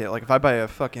Target, like if I buy a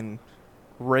fucking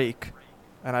rake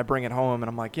and I bring it home and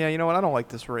I'm like, yeah, you know what, I don't like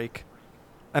this rake.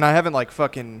 And I haven't like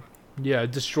fucking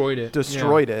destroyed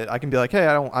it, I can be like, hey,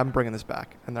 I'm bringing this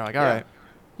back. And they're like, all right.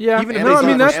 Yeah, even if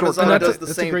Amazon does the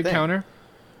that's same a great thing. counter.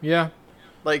 Yeah.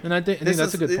 Like, and I think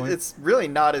that's a good point. It's really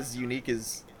not as unique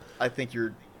as I think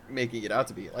you're making it out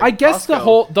to be. Like, I guess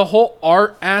Costco, the whole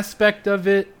art aspect of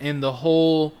it and the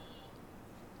whole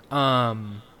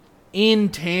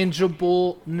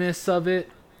intangibleness of it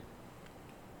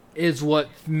is what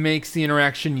makes the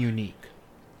interaction unique.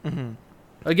 Mm-hmm.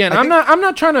 Again, I'm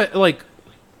not trying to like.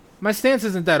 My stance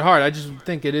isn't that hard. I just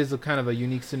think it is a kind of a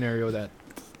unique scenario that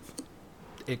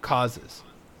it causes.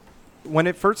 When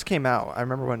it first came out, I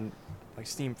remember when like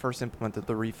Steam first implemented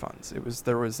the refunds.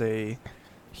 There was a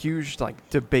huge like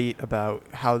debate about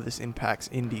how this impacts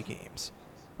indie games,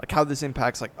 like how this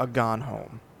impacts like a Gone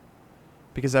Home,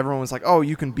 because everyone was like, "Oh,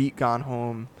 you can beat Gone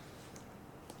Home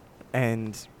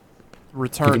and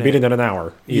return it. You can beat it in an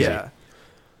hour. Easy. Yeah,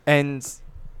 and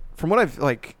from what I've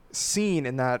like seen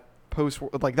in that post,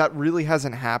 like that really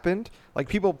hasn't happened. Like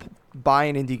people buy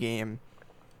an indie game,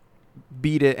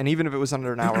 beat it, and even if it was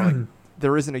under an hour, like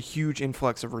there isn't a huge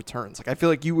influx of returns. Like I feel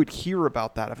like you would hear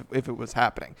about that if it was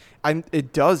happening.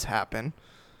 It does happen.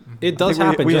 It does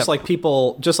happen. Just like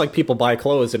people buy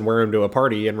clothes and wear them to a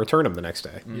party and return them the next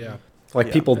day. Yeah.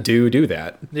 Like people do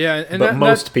that. Yeah, and but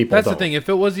most people that's don't. the thing. If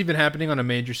it was even happening on a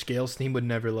major scale, Steam would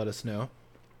never let us know.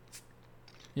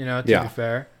 You know, to be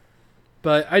fair.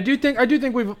 But I do think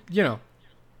we've, you know,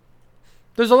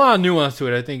 there's a lot of nuance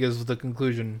to it, I think, is the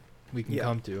conclusion we can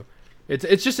come to.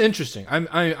 It's just interesting.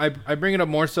 I bring it up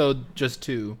more so just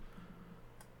to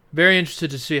very interested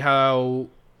to see how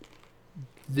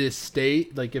this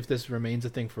state, like if this remains a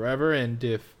thing forever and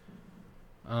if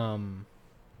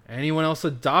anyone else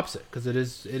adopts it, because it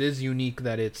is unique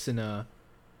that it's in a,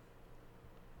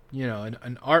 you know,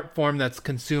 an art form that's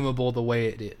consumable the way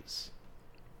it is.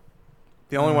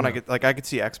 The only one I could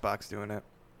see Xbox doing it.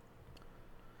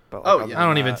 But like,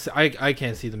 I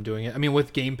can't see them doing it. I mean,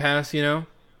 with Game Pass, you know,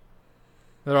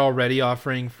 they're already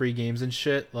offering free games and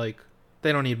shit. Like,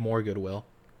 they don't need more goodwill.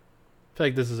 I feel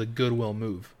like this is a goodwill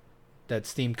move that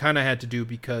Steam kind of had to do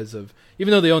because of,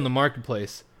 even though they own the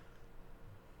marketplace,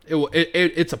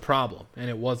 it's a problem, and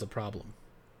it was a problem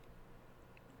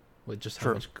with just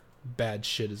how much bad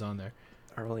shit is on there.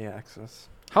 Early access.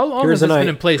 How long has this been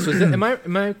in place? Was it? Am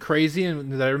I crazy?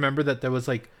 And that I remember that there was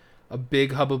like a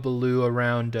big hubbubaloo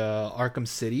around Arkham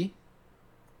City.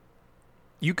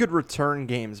 You could return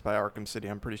games by Arkham City,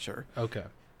 I'm pretty sure. Okay.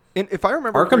 And if I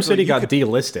remember, Arkham City got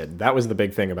delisted. That was the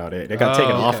big thing about it. It got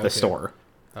taken off the store.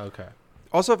 Okay.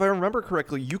 Also, if I remember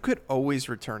correctly, you could always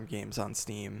return games on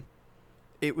Steam.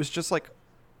 It was just like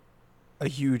a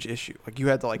huge issue. Like you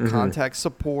had to like contact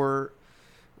support.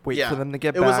 Wait for them to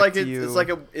get back to you. It's like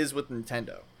it is with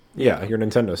Nintendo. Yeah, your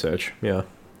Nintendo Switch. Yeah.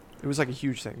 It was like a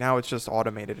huge thing. Now it's just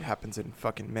automated. It happens in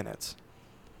fucking minutes.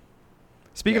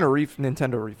 Speaking of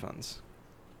Nintendo refunds,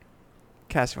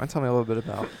 Cass, you want to tell me a little bit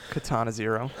about Katana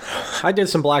Zero? I did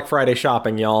some Black Friday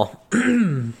shopping, y'all.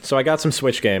 So I got some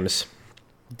Switch games.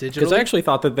 Digital? Because I actually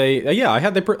thought that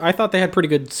I thought they had pretty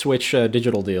good Switch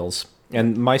digital deals.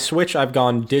 And my Switch, I've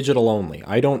gone digital only.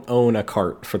 I don't own a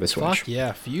cart for the Switch. Fuck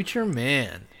yeah, future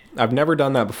man. I've never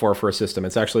done that before for a system.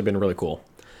 It's actually been really cool.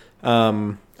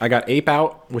 I got Ape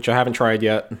Out, which I haven't tried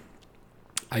yet.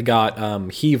 I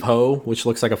got Heave Ho, which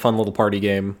looks like a fun little party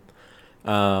game.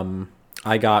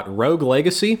 I got Rogue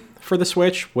Legacy for the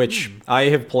Switch, which I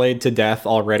have played to death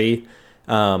already.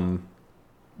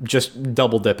 Just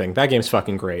double dipping. That game's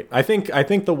fucking great. I think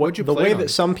the way that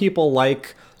some people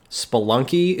like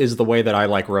Spelunky is the way that I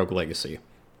like Rogue Legacy.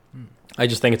 I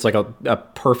just think it's like a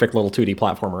perfect little 2D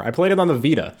platformer. I played it on the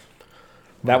Vita.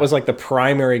 That was like the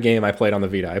primary game I played on the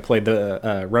Vita. I played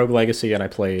the Rogue Legacy and I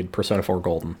played Persona 4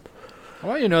 Golden. I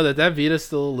want you to know that Vita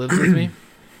still lives with me.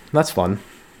 That's fun.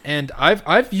 And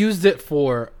I've used it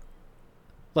for,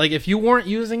 like, if you weren't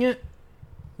using it,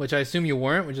 which I assume you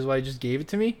weren't, which is why you just gave it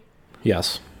to me.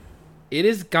 Yes. It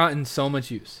has gotten so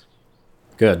much use.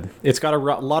 Good. It's got a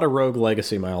lot of Rogue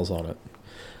Legacy miles on it.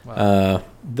 Wow.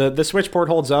 The Switch port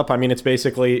holds up. I mean, it's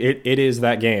basically it is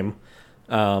that game.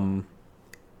 I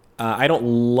don't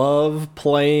love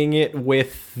playing it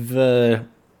with the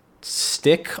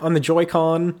stick on the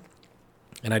Joy-Con,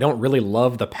 and I don't really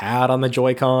love the pad on the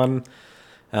Joy-Con.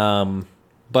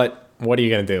 But what are you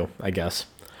gonna do? I guess.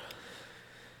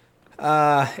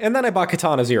 And then I bought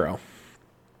Katana Zero.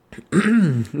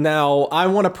 Now, I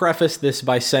want to preface this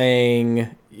by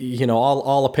saying, you know,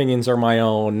 all opinions are my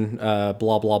own,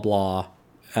 blah, blah, blah.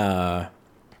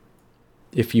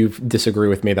 If you disagree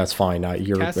with me, that's fine.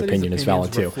 Your Cassidy's opinion is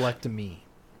valid too. Reflect me.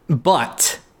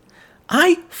 But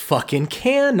I fucking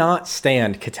cannot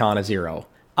stand Katana Zero.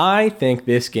 I think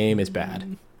this game is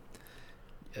bad.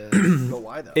 But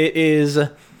why though? It is...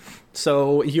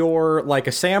 So you're like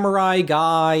a samurai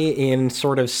guy in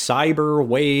sort of cyberpunk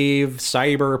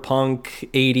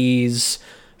 80s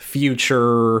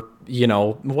future, you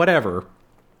know, whatever.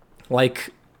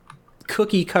 Like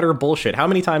cookie cutter bullshit. How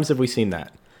many times have we seen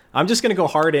that? I'm just going to go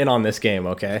hard in on this game,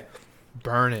 okay?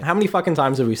 Burn it. How many fucking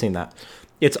times have we seen that?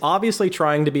 It's obviously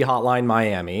trying to be Hotline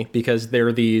Miami because there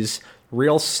are these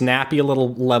real snappy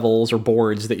little levels or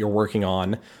boards that you're working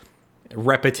on.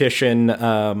 Repetition,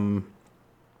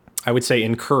 I would say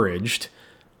encouraged,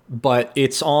 but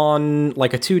it's on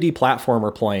like a 2D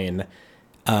platformer plane.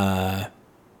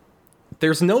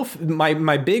 There's no...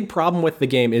 My big problem with the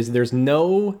game is there's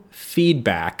no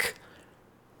feedback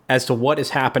as to what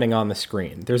is happening on the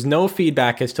screen. There's no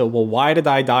feedback as to, well, why did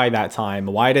I die that time?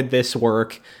 Why did this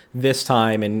work this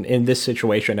time and in this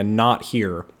situation and not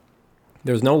here?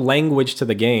 There's no language to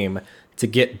the game to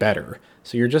get better.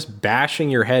 So you're just bashing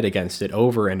your head against it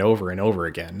over and over and over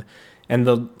again. And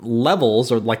the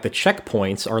levels, or like the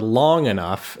checkpoints, are long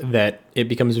enough that it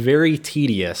becomes very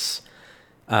tedious.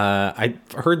 I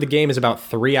heard the game is about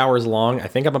 3 hours long. I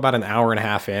think I'm about an hour and a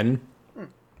half in.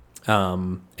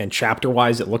 And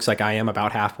chapter-wise, it looks like I am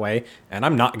about halfway. And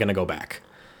I'm not going to go back.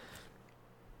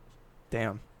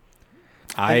 Damn.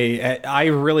 I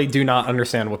really do not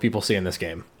understand what people see in this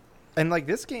game. And like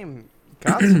this game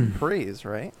got some praise,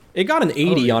 right? It got an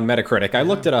 80 on Metacritic. I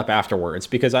looked it up afterwards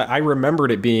because I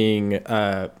remembered it being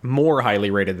more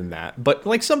highly rated than that. But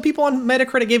like some people on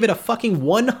Metacritic gave it a fucking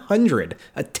 100,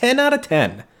 a 10 out of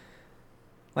 10.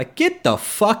 Like, get the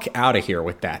fuck out of here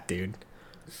with that, dude.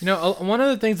 You know, one of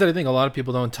the things that I think a lot of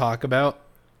people don't talk about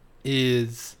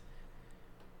is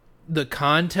the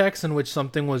context in which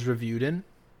something was reviewed in.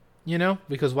 You know,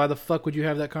 because why the fuck would you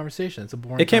have that conversation? It's a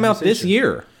boring. It came out this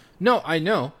year. No, I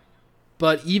know.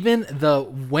 But even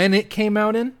when it came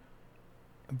out in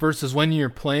versus when you're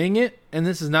playing it, and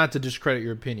this is not to discredit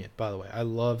your opinion, by the way. I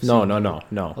love No.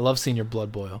 I love seeing your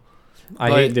blood boil. I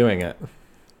hate doing it.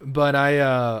 But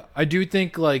I do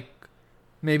think like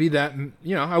maybe that,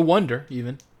 you know, I wonder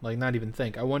even, like not even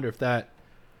think. I wonder if that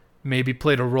maybe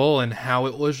played a role in how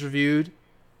it was reviewed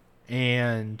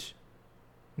and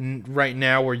right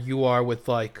now where you are with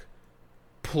like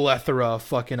plethora of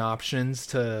fucking options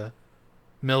to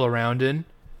mill around in,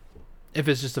 if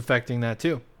it's just affecting that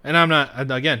too. And I'm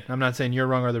not saying you're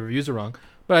wrong or the reviews are wrong,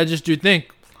 but I just do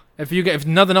think if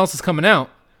nothing else is coming out,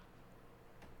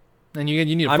 then you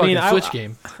need a Switch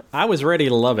game. I was ready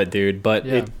to love it, dude, but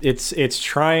yeah. It's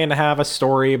trying to have a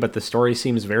story, but the story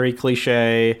seems very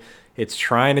cliche. It's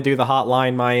trying to do the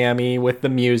Hotline Miami with the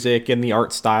music and the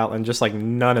art style, and just like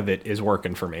none of it is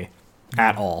working for me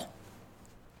at all.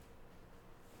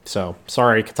 So,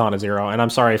 sorry, Katana Zero, and I'm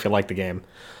sorry if you like the game.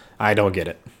 I don't get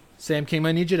it. Sam King,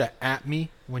 I need you to at me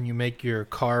when you make your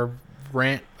car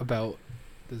rant about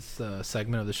this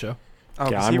segment of the show.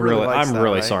 Oh, yeah, I'm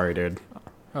really sorry, dude.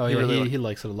 Oh, yeah, he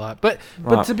likes it a lot. But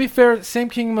to be fair, Sam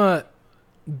King,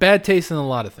 bad taste in a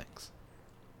lot of things.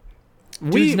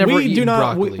 We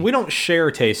don't share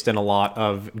taste in a lot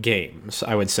of games,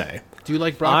 I would say. Do you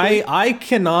like broccoli? I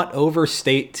cannot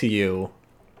overstate to you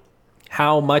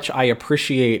how much I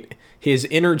appreciate his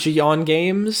energy on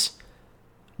games,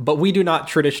 but we do not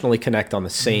traditionally connect on the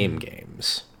same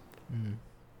games. Mm.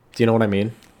 Do you know what I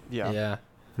mean? Yeah.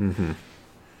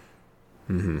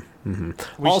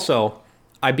 Also,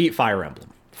 I beat Fire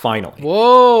Emblem, finally.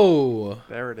 Whoa!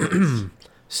 There it is.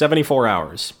 74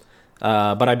 hours.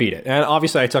 But I beat it. And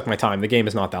obviously I took my time. The game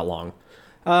is not that long.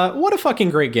 What a fucking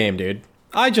great game, dude.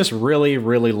 I just really,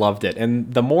 really loved it.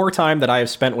 And the more time that I have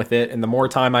spent with it and the more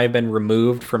time I've been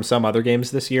removed from some other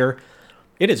games this year,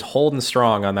 it is holding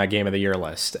strong on that Game of the Year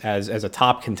list as a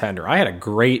top contender. I had a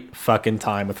great fucking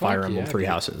time with Fire Emblem Three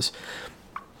Houses.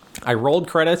 I rolled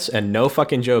credits and no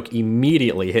fucking joke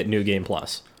immediately hit New Game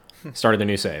Plus. Started the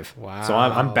new save. Wow. So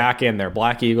I'm back in there.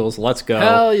 Black Eagles, let's go.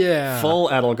 Hell yeah. Full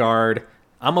Edelgard.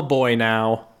 I'm a boy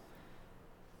now.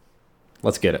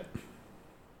 Let's get it.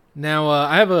 Now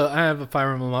I have a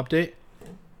Fire Emblem update.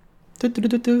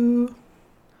 Do-do-do-do-do.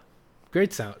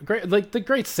 Great sound,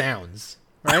 great sounds,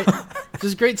 right?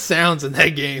 Just great sounds in that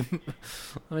game.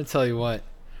 Let me tell you what.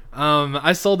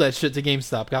 I sold that shit to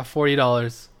GameStop. Got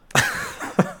 $40.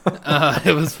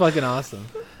 It was fucking awesome.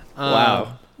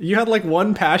 Wow. You had like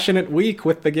one passionate week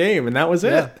with the game, and that was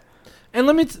it. And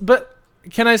but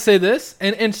can I say this?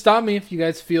 And stop me if you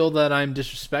guys feel that I'm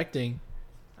disrespecting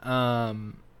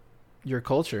your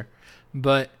culture.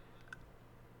 But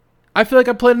I feel like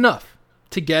I played enough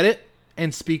to get it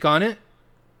and speak on it.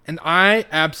 And I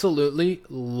absolutely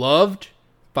loved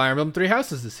Fire Emblem Three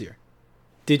Houses this year.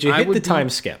 Did you hit the time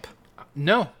skip?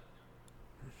 No.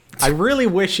 I really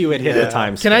wish you had hit the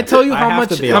time skip. Can I tell you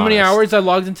how many hours I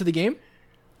logged into the game?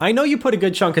 I know you put a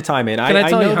good chunk of time in. Can I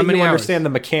tell know you how that many you hours? understand the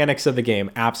mechanics of the game.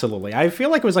 Absolutely. I feel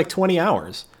like it was like 20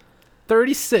 hours.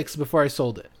 36 before I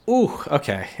sold it. Ooh,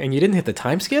 okay. And you didn't hit the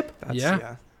time skip?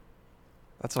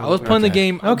 That's I was playing the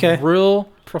game Okay. real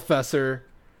professor.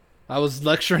 I was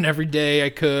lecturing every day I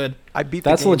could. I beat the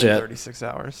That's game legit. in 36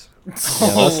 hours. Yeah,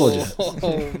 that's legit.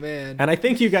 Oh, man. And I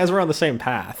think you guys were on the same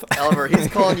path. Oliver, he's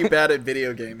calling you bad at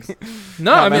video games.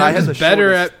 No, I mean, man, I I'm had just the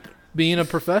better shortest- at being a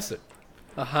professor.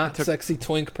 A hot, sexy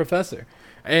twink professor.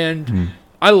 And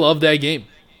I love that game.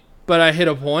 But I hit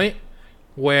a point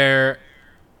where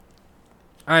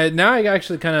I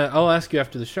actually kind of, I'll ask you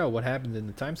after the show what happened in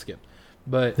the time skip.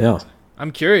 But Yeah.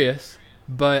 I'm curious.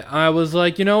 But I was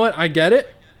like, you know what? I get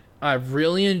it. I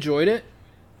really enjoyed it.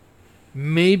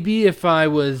 Maybe if I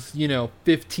was,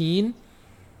 15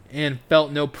 and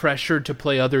felt no pressure to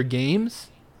play other games,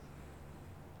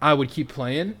 I would keep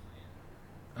playing.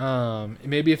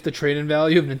 Maybe if the trade-in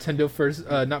value of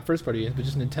Nintendo not first-party games, but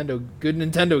just good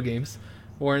Nintendo games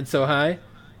weren't so high,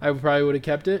 I probably would have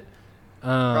kept it.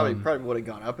 Probably would have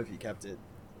gone up if you kept it.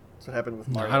 That's what happened with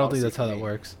Mario I don't think Odyssey that's how for that me.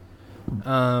 works.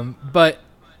 But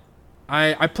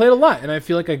I played a lot, and I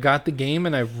feel like I got the game,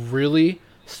 and I really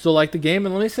still like the game.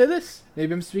 And let me say this.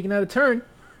 Maybe I'm speaking out of turn.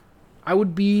 I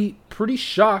would be pretty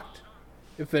shocked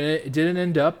if it didn't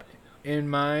end up in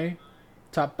my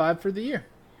top 5 for the year.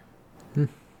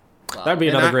 That'd be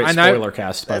And another I- great and I- spoiler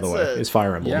cast, by the That's way, a- is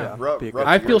Fire Emblem. Yeah. Be a rough good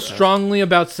I feel year. strongly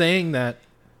about saying that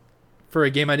for a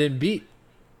game I didn't beat.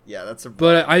 Yeah, that's a.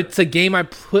 But it's a game I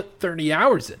put 30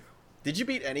 hours in. Did you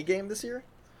beat any game this year?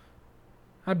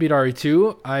 I beat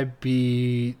RE2. I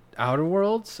beat Outer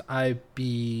Worlds. I'm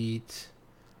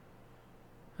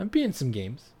beating some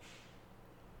games.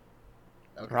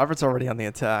 Okay. Robert's already on the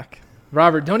attack.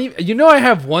 Robert, don't even... I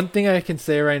have one thing I can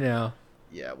say right now.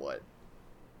 Yeah, what?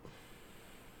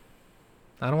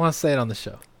 I don't want to say it on the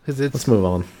show. Because Let's move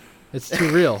on. it's too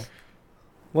real.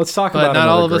 Let's talk But about not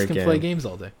another all of us great can game. play games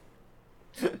all day.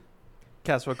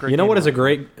 Cass, what great You know game what is a are-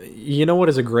 great? You know what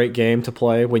is a great game to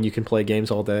play when you can play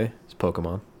games all day? It's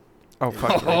Pokemon. Oh,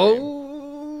 fuck.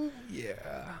 Oh,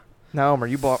 yeah. No, Omer,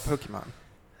 you bought Pokemon.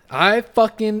 I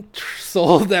fucking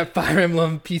sold that Fire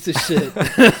Emblem piece of shit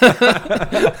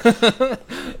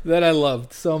that I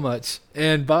loved so much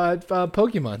and bought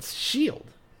Pokemon's Shield.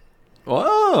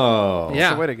 Whoa! That's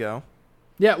Yeah. the way to go.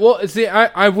 Yeah, well, see,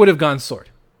 I would have gone Sword,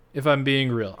 if I'm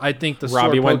being real. I think the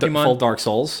Robbie Sword went to Pokemon full Dark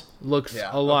Souls. looks Yeah,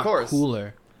 a of lot course.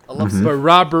 cooler. I love But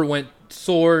Robert went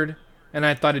Sword, and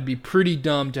I thought it'd be pretty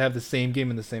dumb to have the same game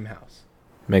in the same house.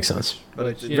 Makes sense. But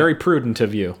Which, you Very prudent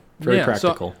of you. Very Yeah,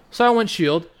 practical. So I went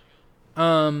Shield.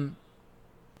 Man.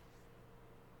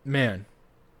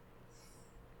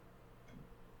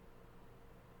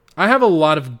 I have a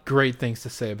lot of great things to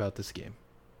say about this game.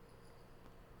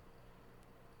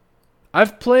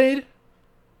 I've played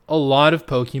a lot of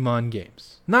Pokemon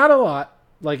games. Not a lot,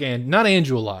 not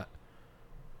Andrew a lot.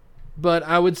 But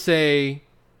I would say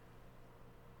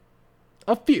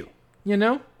a few,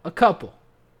 a couple.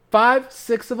 5,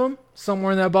 6 of them,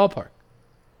 somewhere in that ballpark.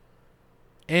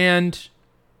 And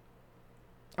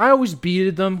I always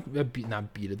beated them.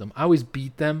 Not beated them. I always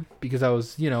beat them because I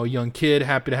was, a young kid,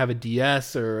 happy to have a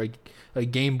DS or a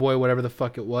Game Boy, whatever the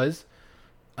fuck it was.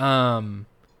 And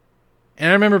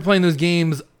I remember playing those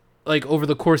games over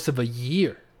the course of a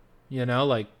year,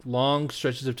 long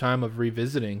stretches of time of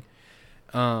revisiting.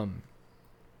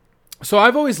 So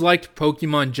I've always liked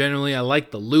Pokemon generally. I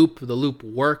like the loop. The loop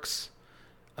works.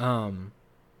 And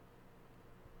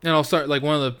I'll start one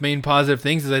of the main positive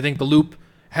things is I think the loop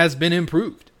has been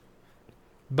improved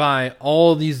by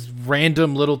all these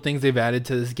random little things they've added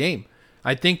to this game.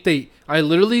 I think I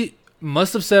literally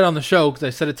must have said on the show because I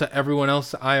said it to everyone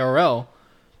else IRL,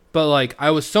 but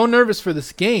I was so nervous for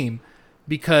this game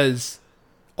because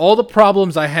all the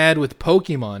problems I had with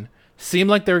Pokemon seemed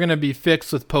like they were going to be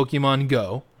fixed with Pokemon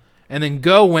Go, and then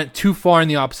Go went too far in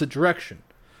the opposite direction.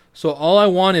 So all I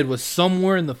wanted was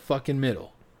somewhere in the fucking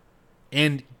middle.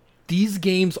 And these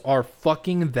games are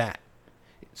fucking that.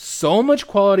 So much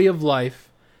quality of life.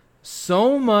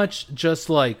 So much just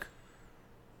like,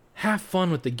 have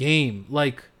fun with the game.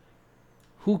 Like,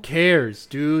 who cares,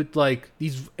 dude? Like,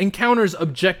 these encounters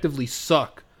objectively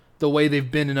suck the way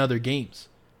they've been in other games.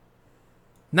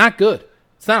 Not good.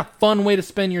 It's not a fun way to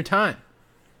spend your time.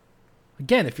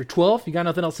 Again, if you're 12, you got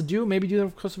nothing else to do, maybe do that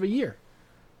over the course of a year.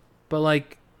 But,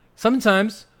 like,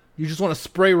 sometimes you just want to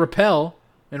spray repel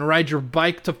and ride your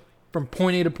bike from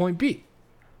point A to point B.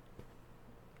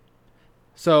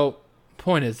 So,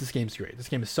 point is, this game's great. This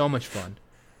game is so much fun.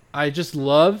 I just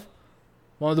love...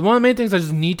 one of the main things I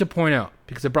just need to point out,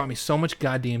 because it brought me so much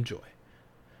goddamn joy,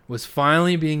 was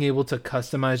finally being able to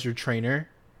customize your trainer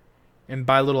and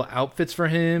buy little outfits for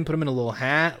him, put him in a little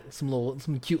hat,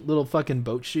 some cute little fucking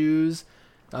boat shoes,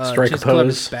 strike a just clever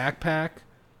pose, backpack.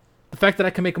 The fact that I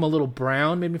can make him a little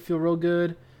brown made me feel real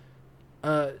good.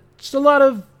 Just a lot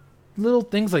of little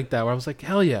things like that where I was like,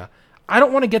 hell yeah. I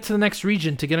don't want to get to the next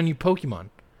region to get a new Pokemon,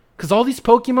 because all these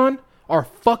Pokemon are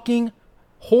fucking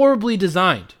horribly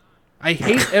designed. I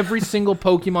hate every single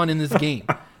Pokemon in this game,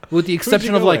 with the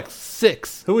exception of like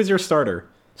 6. Who is your starter?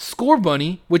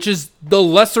 Scorbunny, which is the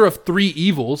lesser of 3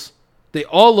 evils. They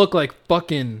all look like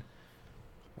fucking,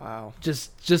 wow,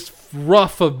 just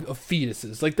rough of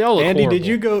fetuses. Like, they all look Andy,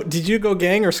 horrible. did you go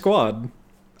gang or squad?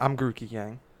 I'm Grookey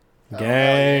Gang.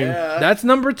 Gang. Yeah. That's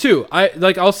number 2.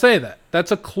 I'll say that.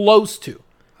 That's a close 2.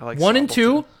 I like 1 and Sobble 2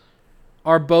 too.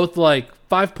 are both like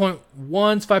 5.1s,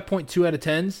 5.2 out of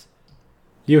 10s.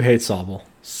 You hate Sobble.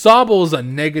 Sobble is a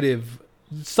negative.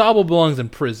 Sobble belongs in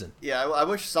prison. Yeah, I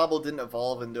wish Sobble didn't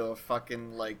evolve into a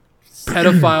fucking, like...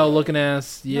 Pedophile looking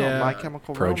ass. Yeah. No, My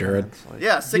Chemical Pro Romance. Like,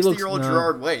 Yeah, 60-year-old no.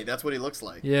 Gerard Way. That's what he looks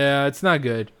like. Yeah, it's not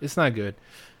good. It's not good.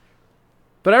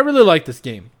 But I really like this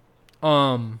game.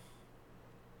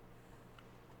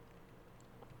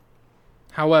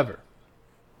 However,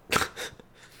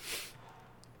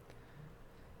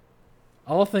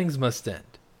 all things must end.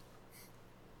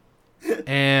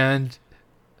 And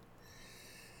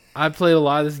I played a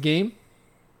lot of this game.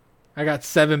 I got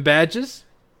 7 badges.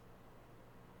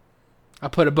 I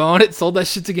put a bow on it, sold that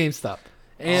shit to GameStop.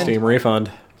 And Steam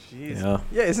refund. Jeez. Yeah.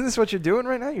 Yeah, isn't this what you're doing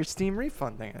right now? You're Steam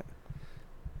refunding it.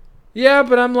 yeah,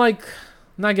 but I'm like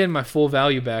not getting my full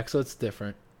value back, so it's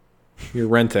different. You're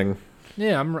renting.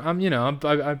 Yeah, I'm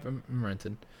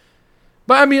renting.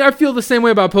 But I mean, I feel the same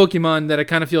way about Pokemon that I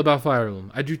kind of feel about Fire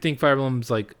Emblem. I do think Fire Emblem's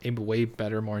like a way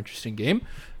better, more interesting game.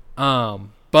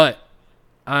 But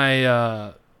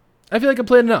I feel like I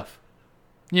played enough.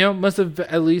 You know, must have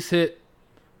at least hit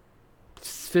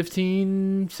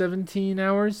 15, 17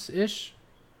 hours ish.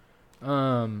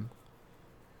 Guess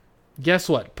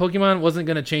what? Pokemon wasn't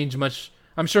gonna change much.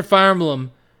 I'm sure Fire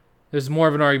Emblem, there's more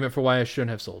of an argument for why I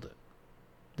shouldn't have sold it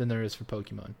than there is for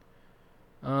Pokemon.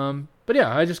 But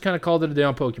yeah, I just kind of called it a day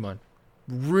on Pokemon.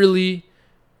 Really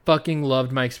fucking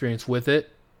loved my experience with it.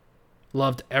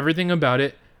 Loved everything about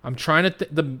it. I'm trying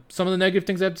to... some of the negative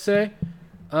things I have to say,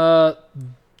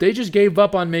 they just gave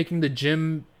up on making the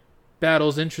gym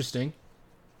battles interesting.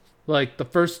 Like, the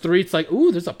first 3, it's like,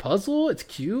 ooh, there's a puzzle. It's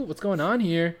cute. What's going on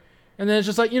here? And then it's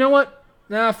just like, you know what?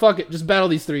 Nah, fuck it. Just battle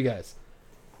these 3 guys.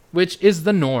 Which is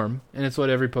the norm, and it's what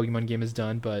every Pokemon game has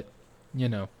done, but, you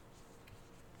know.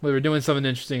 We were doing something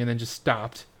interesting and then just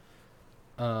stopped.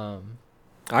 I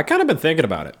kind of been thinking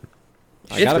about it.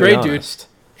 It's great, dude.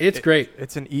 It's great.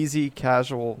 It's an easy,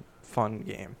 casual, fun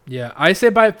game. Yeah, I say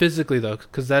buy it physically, though,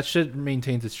 because that shit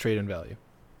maintains its trade-in value.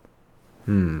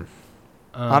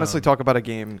 Honestly, talk about a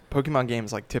game. Pokemon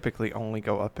games like typically only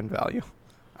go up in value.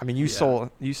 I mean, you saw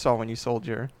when you sold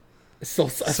your... I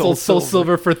sold Soul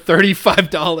Silver for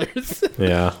 $35.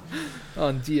 Yeah.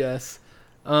 On DS.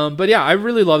 But yeah, I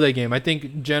really love that game. I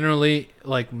think generally,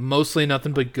 like, mostly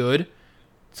nothing but good.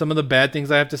 Some of the bad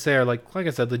things I have to say are like I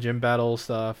said, the gym battle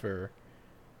stuff, or,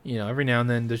 you know, every now and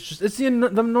then there's just, it's the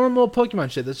normal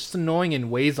Pokemon shit that's just annoying and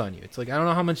weighs on you. It's like, I don't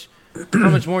know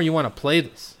how much more you want to play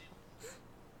this.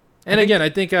 And again, I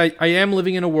think I am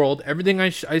living in a world, everything I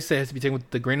say has to be taken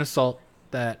with the grain of salt,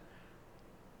 that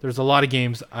there's a lot of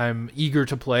games I'm eager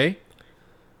to play.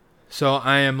 So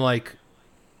I am like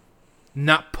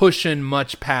not pushing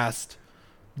much past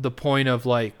the point of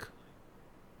like,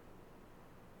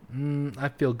 I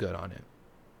feel good on it.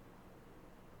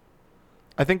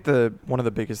 I think one of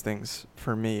the biggest things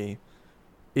for me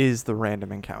is the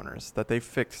random encounters, that they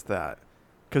fixed that.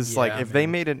 Because like if they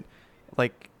made it,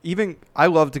 like, even I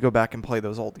love to go back and play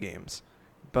those old games,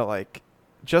 but like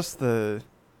just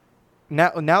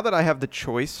now that I have the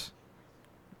choice,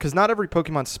 because not every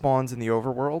Pokemon spawns in the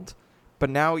overworld, But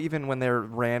now even when they're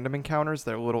random encounters,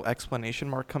 their little exclamation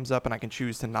mark comes up and I can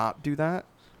choose to not do that.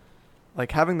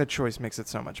 Like, having the choice makes it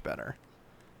so much better.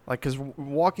 Like, because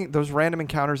walking those random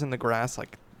encounters in the grass,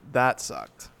 like, that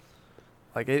sucked.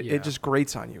 Like, it just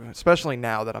grates on you, especially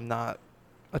now that I'm not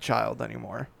a child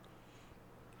anymore.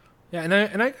 Yeah,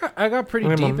 and I got pretty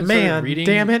I'm deep a and man, started reading.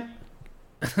 damn it.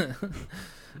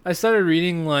 I started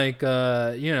reading, like,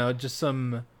 just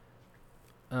some,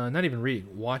 not even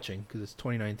reading, watching, because it's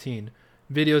 2019,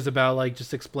 videos about, like,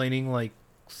 just explaining, like,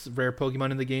 rare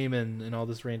Pokemon in the game and all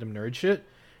this random nerd shit.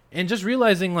 And just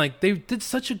realizing, like, they did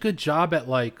such a good job at,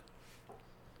 like...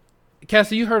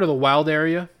 Cassie, you heard of the wild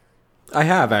area? I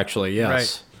have, actually, yes.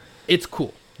 Right. It's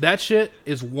cool. That shit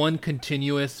is one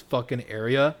continuous fucking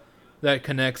area that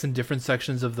connects in different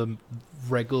sections of the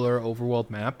regular overworld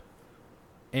map.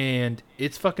 And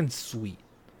it's fucking sweet.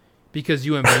 Because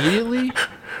you immediately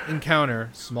encounter,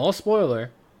 small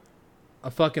spoiler,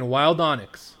 a fucking wild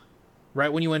Onyx.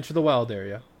 Right when you enter the wild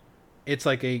area. It's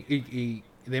like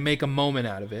they make a moment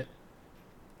out of it.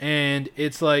 And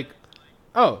it's like,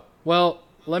 oh, well,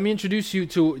 let me introduce you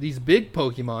to these big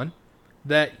Pokemon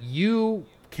that you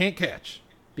can't catch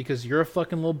because you're a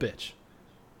fucking little bitch.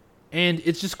 And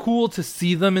it's just cool to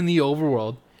see them in the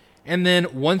overworld. And then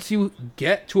once you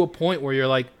get to a point where you're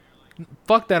like,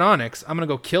 fuck that Onyx, I'm going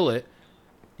to go kill it,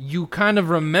 you kind of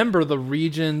remember the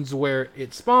regions where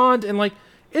it spawned. And like,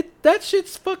 that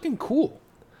shit's fucking cool.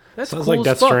 That's Sounds cool like as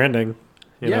Death fuck. Stranding,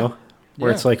 you know? Where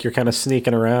Yeah. it's like you're kind of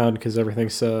sneaking around because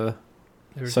everything's such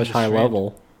Everything's high strange.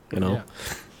 level, you know?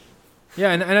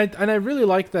 Yeah, and I really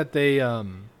like that they,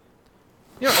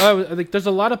 like there's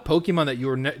a lot of Pokemon that you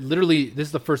were literally, this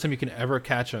is the first time you can ever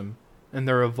catch them in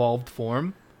their evolved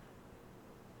form.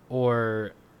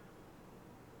 Or,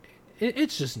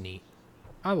 it's just neat.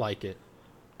 I like it.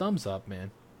 Thumbs up,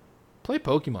 man. Play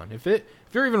Pokemon. If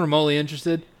you're even remotely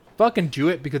interested, fucking do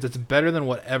it because it's better than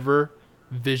whatever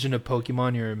vision of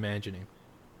Pokemon you're imagining.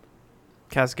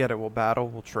 Kaz, get it. We'll battle.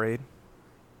 We'll trade.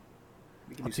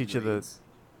 We can I'll do some teach you the... raids.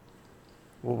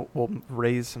 We'll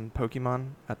raise some Pokemon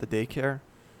at the daycare.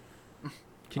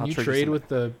 Can I'll you trade you trade some-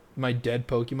 with my dead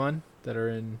Pokemon that are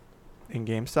in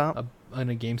GameStop? on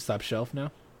a GameStop shelf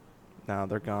now? No,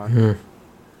 they're gone.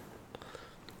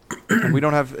 And we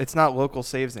don't have... It's not local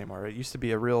saves anymore. It used to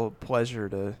be a real pleasure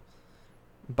to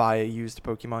buy a used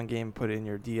Pokemon game, put it in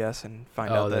your DS, and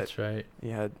find out that that's right.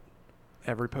 you had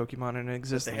every Pokemon in But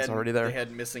existence already there. They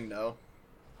had missing no.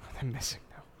 They're missing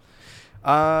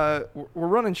now. We're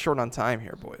running short on time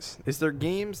here, boys. Is there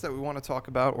games that we want to talk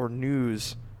about or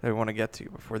news that we want to get to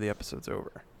before the episode's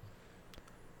over?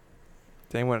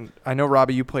 Did anyone? I know,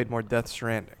 Robbie, you played more Death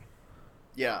Stranding.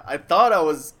 Yeah, I thought I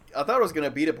was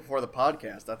gonna beat it before the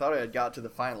podcast. I thought I had got to the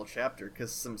final chapter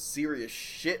because some serious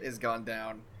shit has gone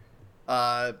down.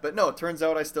 But no, it turns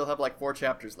out I still have like 4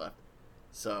 chapters left.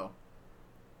 So.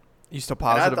 You still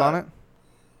positive on it?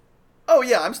 Oh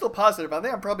yeah, I'm still positive. I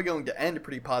think I'm probably going to end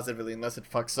pretty positively unless it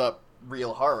fucks up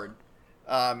real hard.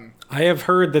 I have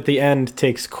heard that the end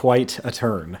takes quite a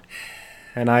turn.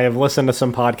 And I have listened to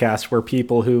some podcasts where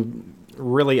people who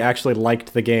really actually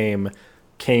liked the game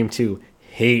came to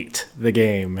hate the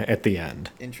game at the end.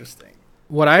 Interesting.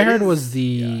 What I heard was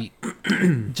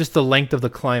just the length of the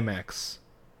climax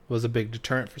was a big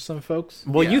deterrent for some folks.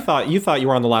 Well, Yeah. you thought you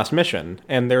were on the last mission,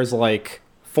 and there's like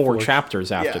 4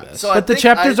 chapters after Yeah, this. so But the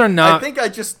chapters are not I think I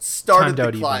just started timed out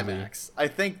the evenly. climax. I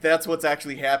think that's what's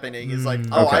actually happening. Is like,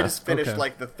 I Okay. just finished Okay.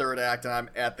 like the 3rd act and I'm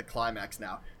at the climax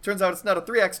now. Turns out it's not a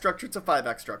 3-act structure; it's a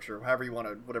 5-act structure. Whatever you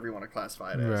want to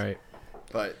classify it as. Right.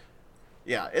 But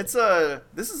yeah, this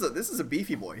is a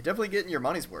beefy boy. You're definitely getting your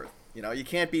money's worth. You know, you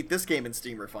can't beat this game and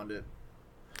Steam refund it.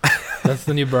 That's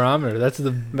the new barometer. That's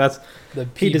the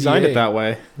he designed it PDA. that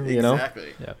way, you know. Exactly.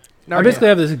 Yeah. No, I basically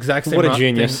have this exact same What a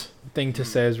genius. thing to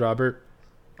say as Robert.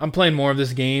 I'm playing more of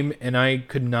this game, and I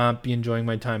could not be enjoying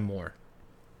my time more.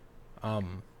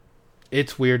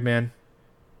 It's weird, man.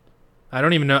 I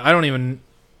don't know. I don't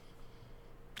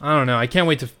know. I can't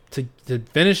wait to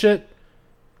finish it,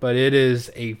 but it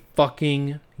is a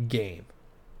fucking game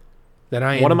that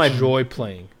I enjoy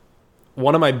playing.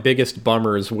 One of my biggest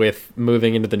bummers with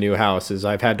moving into the new house is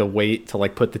I've had to wait to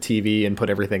like put the TV and put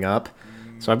everything up.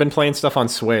 So I've been playing stuff on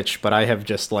Switch, but I have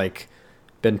just like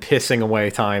been pissing away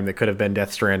time that could have been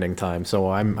Death Stranding time. So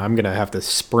I'm gonna have to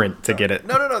sprint to get it.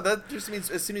 No. That just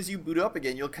means as soon as you boot up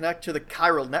again, you'll connect to the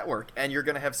chiral network, and you're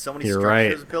gonna have so many You're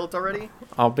structures right. built already.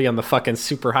 I'll be on the fucking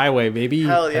super highway, baby.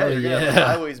 Hell yeah, Hell you're gonna have yeah. the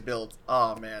highways built.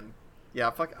 Oh man, yeah,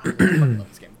 I fucking love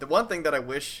this game. The one thing that I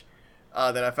wish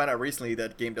that I found out recently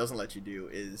that game doesn't let you do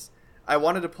is I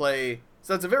wanted to play.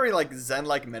 So it's a very like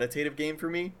Zen-like meditative game for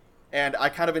me. and I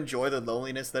kind of enjoy the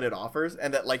loneliness that it offers,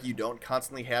 and that like you don't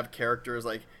constantly have characters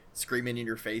like screaming in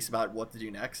your face about what to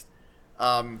do next.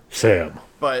 Sam.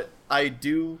 But I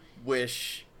do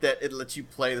wish that it lets you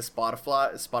play the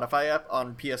Spotify app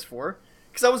on PS4,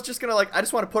 because I was just gonna I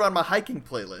just want to put on my hiking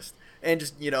playlist and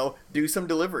just do some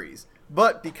deliveries.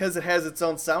 But because it has its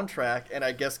own soundtrack, and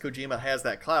I guess Kojima has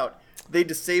that clout, they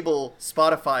disable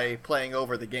Spotify playing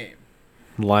over the game.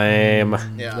 Lame.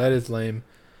 Yeah, that is lame.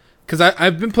 Because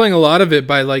I've been playing a lot of it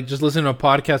by just listening to a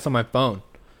podcast on my phone,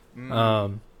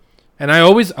 and I'll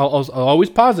always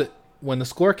pause it when the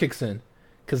score kicks in,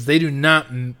 because they do not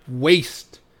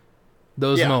waste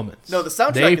those moments. No, the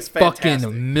soundtrack is fantastic. They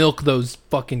fucking milk those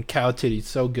fucking cow titties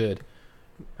so good.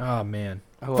 Oh man,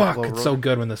 fuck, it's so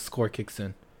good when the score kicks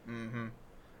in. Mm-hmm.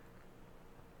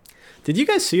 Did you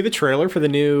guys see the trailer for the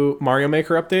new Mario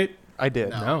Maker update? I did.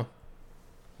 No.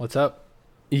 What's up?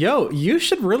 Yo, you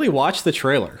should really watch the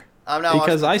trailer. I'm not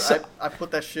because I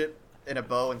put that shit in a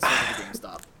bow and sold it to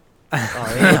GameStop.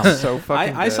 Oh, yeah. So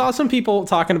fucking I saw some people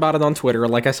talking about it on Twitter.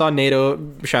 Like I saw NATO,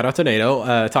 shout out to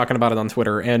NATO, talking about it on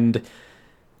Twitter, and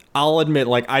I'll admit,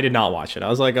 I did not watch it. I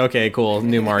was like, okay, cool,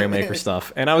 new Mario Maker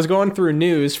stuff. And I was going through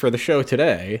news for the show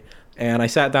today, and I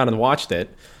sat down and watched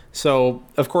it. So,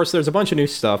 of course, there's a bunch of new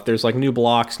stuff. There's new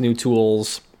blocks, new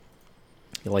tools,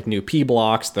 new P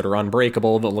blocks that are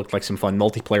unbreakable that look like some fun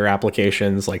multiplayer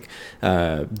applications. The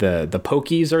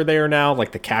Pokies are there now.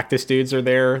 The cactus dudes are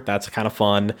there. That's kind of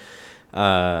fun.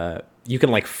 You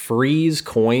can freeze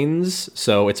coins.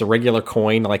 So it's a regular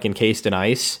coin encased in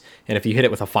ice. And if you hit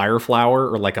it with a fire flower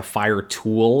or a fire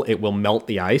tool, it will melt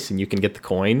the ice and you can get the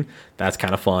coin. That's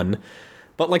kind of fun.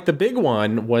 But the big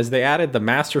one was they added the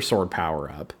Master Sword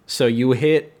power-up. So you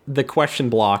hit the question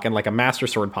block and a Master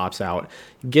Sword pops out.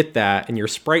 Get that, and your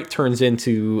sprite turns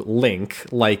into Link,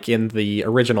 like in the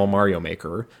original Mario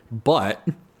Maker. But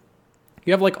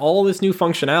you have all this new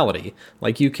functionality.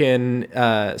 You can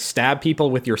stab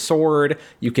people with your sword.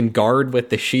 You can guard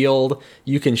with the shield.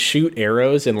 You can shoot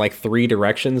arrows in 3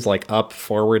 directions, up,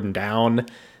 forward, and down.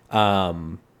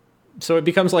 So it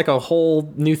becomes a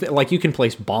whole new thing. You can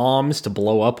place bombs to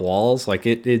blow up walls.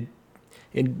 It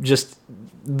just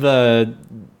the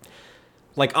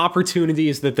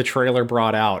opportunities that the trailer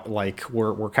brought out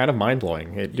were kind of mind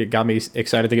blowing. It got me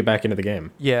excited to get back into the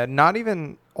game. Yeah, not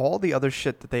even all the other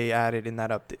shit that they added in that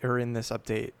update or in this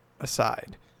update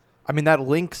aside. I mean, that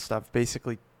Link stuff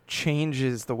basically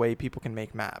changes the way people can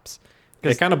make maps.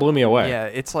 It kind of blew me away. Yeah,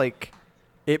 it's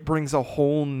it brings a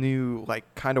whole new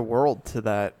kind of world to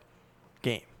that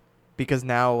game, because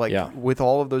now with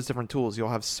all of those different tools, you'll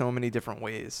have so many different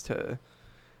ways to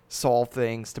solve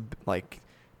things, to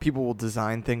people will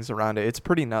design things around it. It's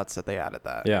pretty nuts that they added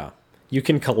that. Yeah, you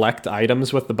can collect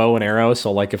items with the bow and arrow.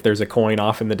 So if there's a coin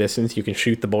off in the distance, you can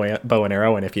shoot the bow and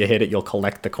arrow, and if you hit it, you'll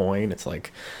collect the coin. It's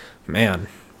man,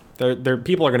 there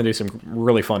people are going to do some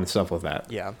really fun stuff with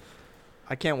that. Yeah,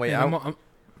 I can't wait. I'm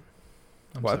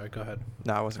what? Sorry, go ahead.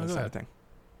 No, I wasn't going to say ahead. anything.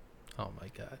 Oh my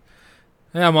god.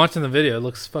 Yeah, I'm watching the video. It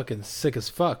looks fucking sick as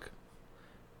fuck.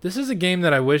 This is a game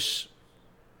that I wish...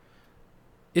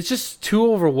 It's just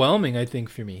too overwhelming, I think,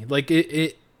 for me.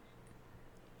 It's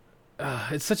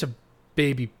such a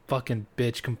baby fucking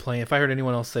bitch complaint. If I heard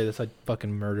anyone else say this, I'd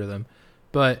fucking murder them.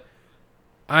 But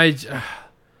I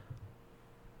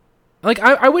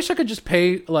wish I could just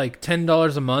pay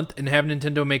 $10 a month and have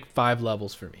Nintendo make 5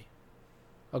 levels for me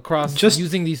across just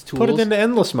using these tools. Put it into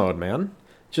endless mode, man.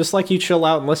 Just you chill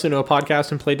out and listen to a podcast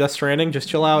and play Death Stranding, just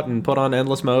chill out and put on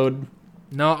endless mode.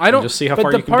 No, I don't. Just see how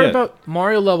far you can get. But the part about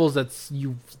Mario levels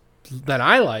that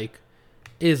I like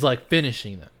is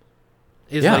finishing them.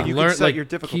 Is you can set your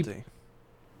difficulty.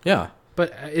 Yeah,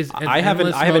 but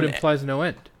endless mode implies no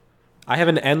end. I have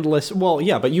an endless. Well,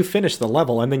 yeah, but you finish the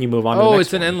level and then you move on. Oh, to the next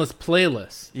it's an endless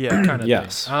playlist. Yeah, kind of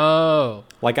yes. thing. Oh,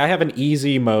 I have an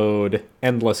easy mode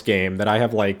endless game that I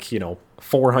have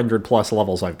 400 plus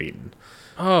levels I've beaten.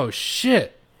 Oh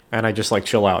shit! And I just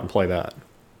chill out and play that.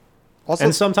 Also,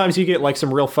 and sometimes you get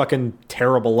some real fucking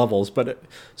terrible levels, but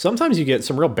sometimes you get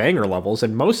some real banger levels,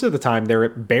 and most of the time they're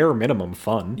at bare minimum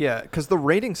fun. Yeah, because the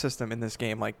rating system in this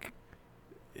game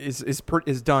is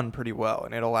done pretty well,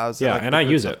 and it allows and I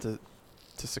use it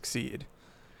to succeed.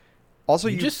 Also,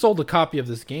 you just sold a copy of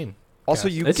this game. Also,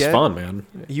 Cass. It's fun, man.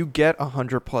 You get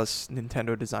 100 plus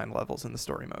Nintendo design levels in the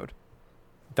story mode.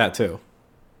 That too.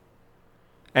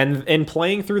 And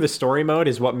playing through the story mode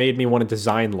is what made me want to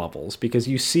design levels, because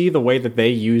you see the way that they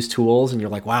use tools and you're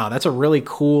like, wow, that's a really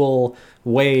cool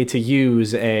way to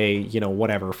use a,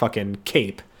 whatever, fucking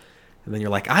cape. And then you're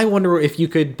like, I wonder if you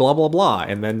could blah, blah, blah.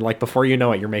 And then before you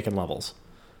know it, you're making levels.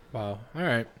 Wow. All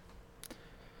right.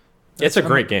 It's a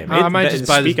great game. I might just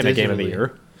buy this Speaking of game of the digitally.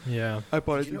 year. Yeah. I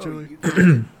bought it Did you know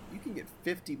digitally. you can get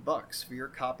 $50 for your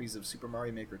copies of Super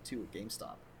Mario Maker 2 at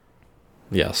GameStop.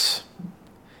 Yes.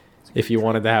 If you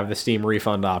wanted to have the Steam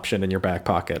refund option in your back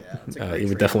pocket, Yeah, it's a great it would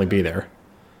trade, definitely be yeah. there.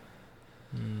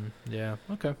 Yeah.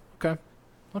 Okay.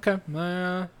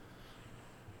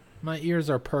 My ears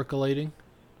are percolating.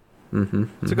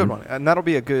 It's a good one, and that'll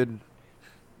be a good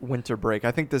winter break.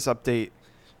 I think this update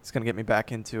is gonna get me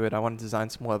back into it. I want to design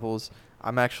some levels.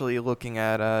 I'm actually looking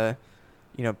at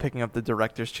picking up the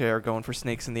director's chair, going for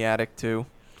Snakes in the Attic too.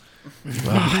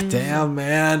 Damn,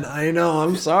 man. I know.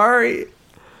 I'm sorry.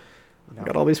 I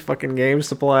got all these fucking games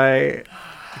to play.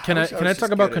 Can I wish was talk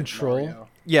just about good at Control? Mario.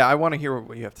 Yeah, I want to hear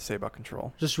what you have to say about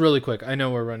Control. Just really quick. I know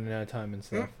we're running out of time and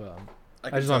stuff. I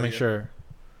can just want to tell make you. sure.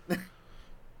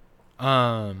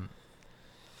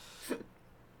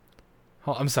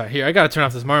 I'm sorry. Here, I gotta turn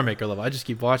off this Mario Maker level. I just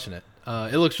keep watching it.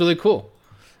 It looks really cool.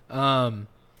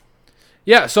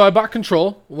 Yeah. So I bought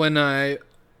Control when I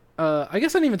guess I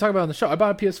didn't even talk about it on the show. I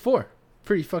bought a PS4.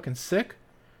 Pretty fucking sick.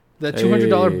 The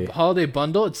 $200 Hey. holiday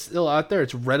bundle. It's still out there.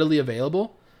 It's readily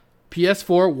available.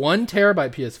 PS4, 1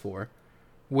 terabyte PS4,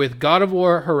 with God of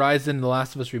War, Horizon, and The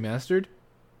Last of Us remastered.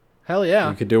 Hell yeah.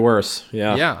 You could do worse.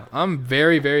 Yeah. Yeah, I'm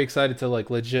very, very excited to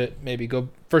like legit maybe go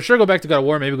back to God of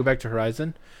War, maybe go back to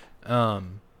Horizon,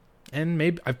 and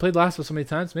maybe I've played Last of Us so many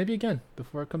times, maybe again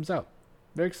before it comes out.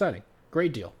 Very exciting,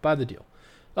 great deal, buy the deal.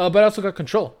 But I also got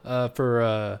Control for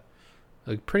a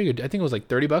pretty good. I think it was like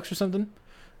 $30 or something.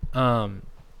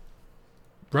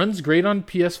 Runs great on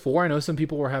PS4. I know some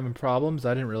people were having problems.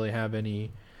 I didn't really have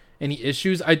any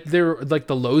issues. There like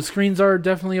the load screens are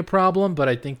definitely a problem, but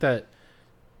I think that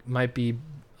might be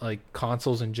like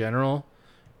consoles in general.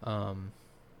 Did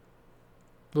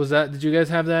you guys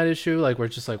have that issue? Like where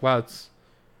it's just like, wow, it's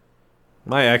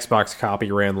My Xbox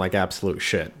copy ran like absolute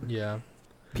shit. yeah.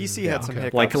 PC had some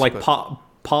hiccups. Like but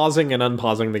pausing and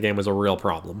unpausing the game was a real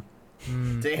problem.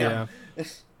 Damn. Yeah.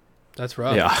 That's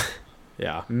rough. Yeah.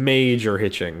 Yeah. Major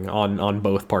hitching on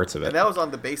both parts of And it. that was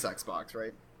on the base Xbox,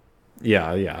 right?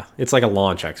 Yeah. It's like a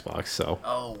launch Xbox, so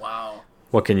Oh, wow.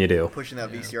 what can you do? Pushing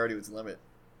that VCR to its limit.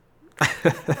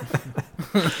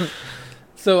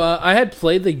 So I had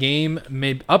played the game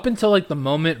maybe up until like the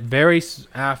moment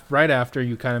right after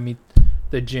you kind of meet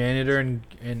the janitor, and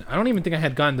I don't even think I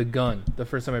had gotten the gun the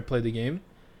first time I played the game.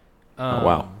 Oh,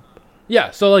 wow.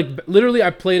 Yeah, so like literally I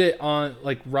played it on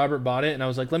like Robert bought it and I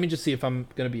was like, let me just see if I'm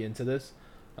gonna be into this,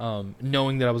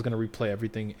 knowing that I was gonna replay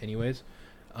everything anyways,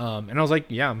 and I was like,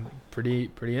 yeah, I'm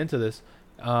pretty into this,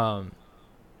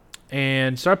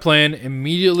 and started playing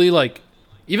immediately. Like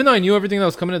even though I knew everything that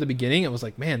was coming at the beginning, it was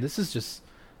like, man,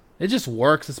 it just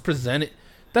works. It's presented.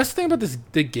 That's the thing about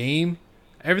the game.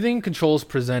 Everything Control is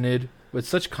presented with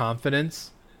such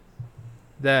confidence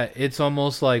that it's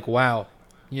almost like, wow,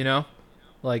 you know,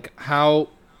 like how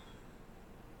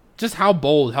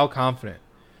bold, how confident.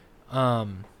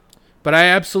 But I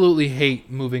absolutely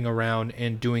hate moving around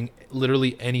and doing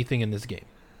literally anything in this game.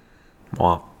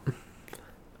 Wow.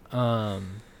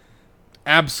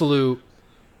 Absolute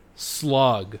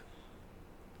slog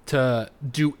to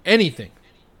do anything,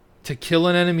 to kill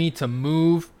an enemy, to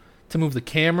move the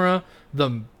camera.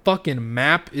 The fucking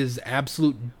map is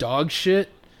absolute dog shit.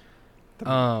 you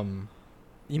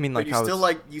mean like But how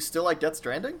you still like Death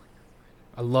Stranding?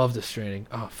 I love the Stranding.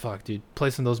 Oh fuck, dude,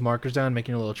 placing those markers down,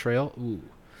 making a little trail. Ooh,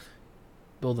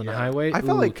 building a highway. I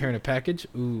felt Ooh, like carrying a package.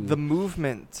 Ooh, the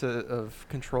movement of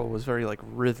Control was very like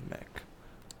rhythmic.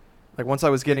 Like once I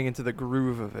was getting into the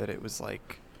groove of it, it was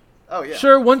like Oh, yeah.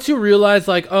 Sure, once you realize,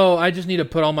 like, oh, I just need to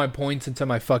put all my points into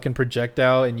my fucking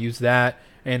projectile and use that,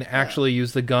 and actually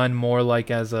use the gun more like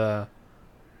as a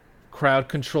crowd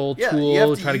control Yeah, you tool,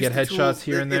 have to try to use get the headshots tools.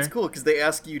 here and there. It's cool because they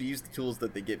ask you to use the tools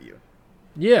that they give you.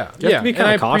 Yeah, You have to be and kind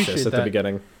I of cautious appreciate at the that.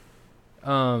 beginning.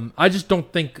 I just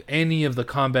don't think any of the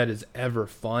combat is ever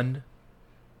fun.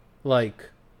 Like,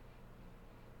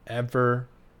 ever.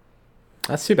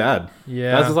 That's too bad.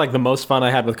 Yeah. That's like the most fun I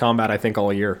had with combat, I think,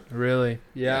 all year. Really?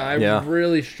 Yeah, I Yeah.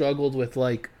 really struggled with,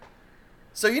 like...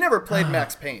 So you never played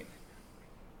Max Payne?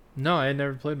 No, I had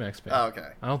never played Max Payne. Oh, okay.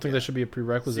 I don't think that should be a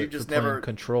prerequisite So you just for playing never-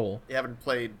 Control. You haven't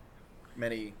played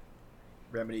many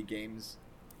Remedy games,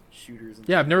 shooters, and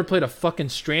Yeah, I've never played a fucking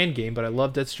Strand game, but I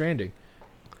love Death Stranding.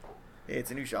 Hey, it's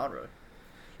a new genre.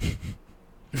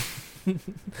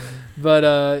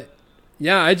 But,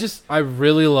 yeah, I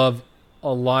really love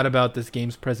a lot about this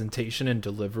game's presentation and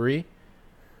delivery.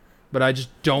 But I just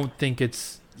don't think You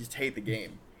just hate the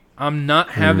game. I'm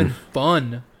not having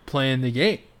fun playing the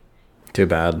game. Too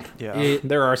bad. yeah.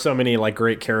 There are so many like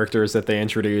great characters that they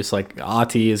introduce. Like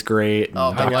Ati is great.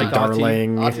 Oh, Dr. I like Ati.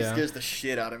 Darling. Ati Yeah. scares the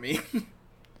shit out of me.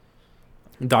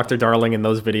 Dr. Darling and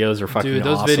those videos are fucking Dude,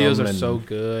 those awesome. videos are and so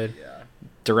good. Yeah.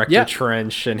 Director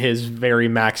Trench and his very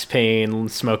Max Payne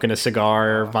smoking a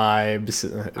cigar vibes.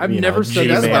 I've never said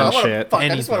That's G-Man what I wanna- shit. fuck, I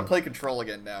just Anything. want to play Control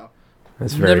again now.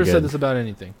 That's very Never good. said this about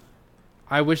anything.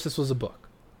 I wish this was a book.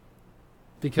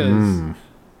 Because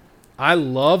I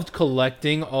loved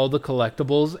collecting all the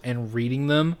collectibles and reading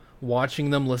them, watching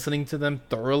them, listening to them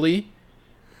thoroughly.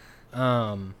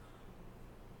 But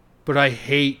I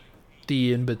hate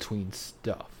the in-between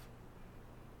stuff.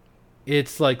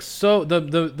 It's like so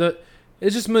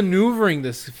it's just maneuvering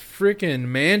this freaking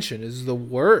mansion is the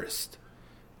worst.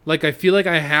 Like I feel like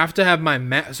I have to have my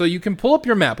map. So you can pull up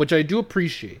your map, which I do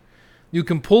appreciate. You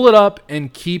can pull it up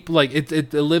and keep like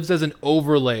it lives as an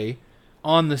overlay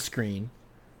on the screen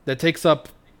that takes up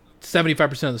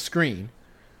 75% of the screen.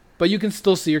 But you can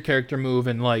still see your character move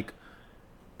and like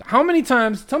how many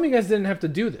times tell me you guys didn't have to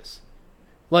do this.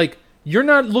 Like you're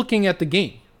not looking at the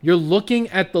game. You're looking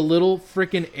at the little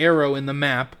freaking arrow in the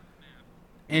map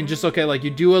and just okay, like you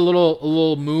do a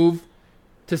little move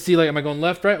to see like am I going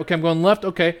left, right? Okay, I'm going left,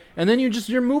 okay. And then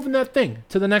you're moving that thing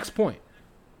to the next point.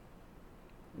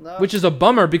 No. Which is a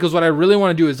bummer because what I really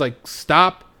want to do is like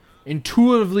stop,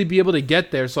 intuitively be able to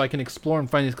get there so I can explore and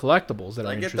find these collectibles that are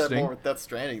I get interesting. that more with Death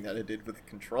Stranding than I did with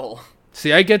Control.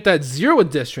 See, I get that zero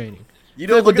with Death Stranding. You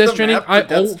don't look Death at the Stranding, map for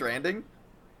Death Stranding?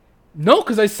 No,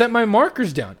 because I set my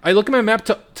markers down. I look at my map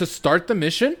to start the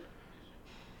mission.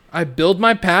 I build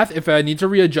my path. If I need to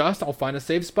readjust, I'll find a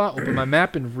safe spot, open my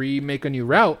map, and remake a new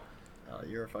route. Oh,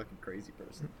 you're a fucking crazy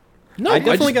person. No, I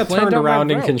definitely just got planned turned out my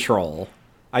around in route. Control.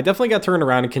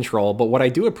 But what I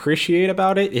do appreciate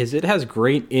about it is it has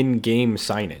great in-game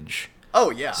signage. Oh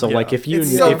yeah. So like if you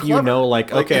It's so if you clever. know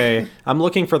like Like- okay, I'm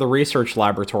looking for the research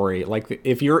laboratory. Like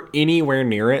if you're anywhere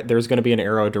near it, there's going to be an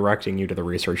arrow directing you to the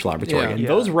research laboratory. Yeah. And Yeah.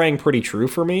 those rang pretty true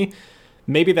for me.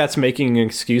 Maybe that's making an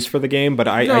excuse for the game, but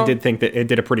I No. did think that it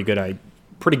did a pretty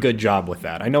good job with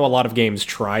that. I know a lot of games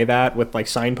try that with like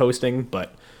signposting,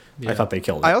 but Yeah. I thought they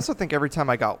killed it. I also think every time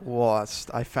I got lost,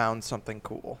 I found something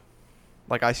cool.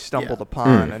 Like I stumbled Yeah.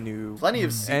 upon a new Plenty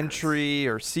of secrets. entry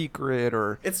or secret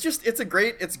or It's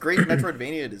great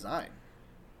Metroidvania design.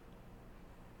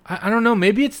 I don't know.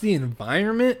 Maybe it's the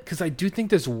environment because I do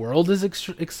think this world is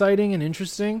exciting and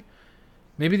interesting.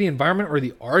 Maybe the environment or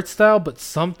the art style, but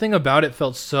something about it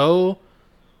felt so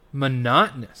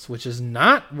monotonous, which is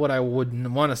not what I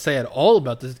would want to say at all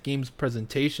about this game's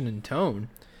presentation and tone.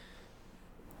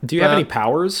 Do you have any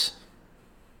powers?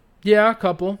 Yeah, a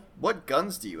couple. What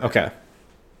guns do you have? Okay.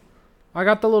 I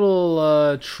got the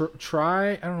little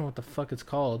try. I don't know what the fuck it's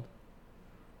called.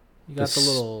 You got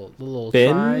the little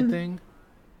spin? try thing.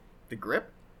 The grip?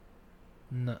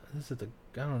 No, is it the?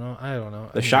 I don't know. I don't know.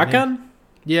 The shotgun?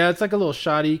 Yeah, it's like a little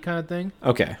shotty kind of thing.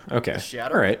 Okay. The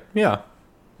shadow? All right. Yeah.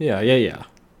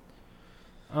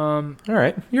 All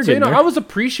right. You're So getting you know, there. I was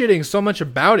appreciating so much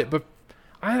about it, but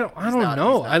I don't He's know. not- he's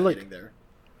not I like getting there.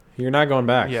 You're not going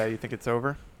back. yeah. You think it's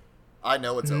over? I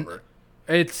know it's over.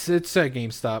 it's at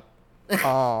GameStop.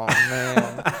 Oh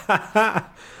man.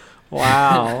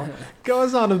 Wow.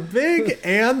 Goes on a big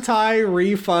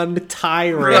anti-refund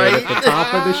tirade Right? at the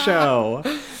top of the show.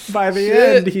 By the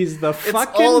Shit. end, he's the It's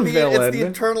fucking all villain. it's the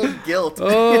internal guilt.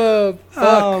 Oh,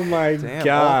 Oh my Damn, all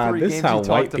god. three This is games how you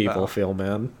white talked people about. feel,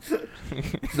 man.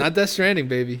 not Death Stranding,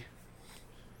 baby.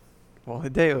 Well,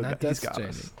 Hideo, Not he's Death got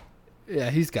Stranding. us. Yeah,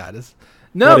 he's got us.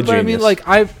 What No, a but I mean, genius.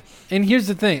 like and here's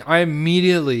the thing: I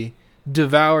immediately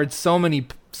devoured so many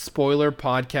spoiler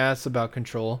podcasts about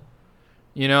Control.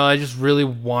 You know, I just really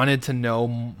wanted to know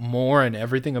more and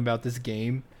everything about this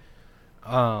game.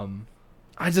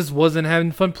 I just wasn't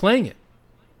having fun playing it.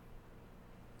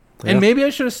 Yeah. And maybe I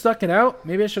should have stuck it out.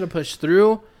 Maybe I should have pushed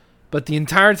through. But the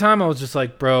entire time I was just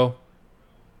like, bro,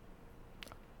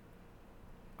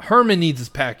 Herman needs his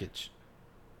package.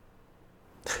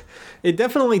 It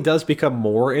definitely does become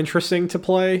more interesting to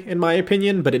play, in my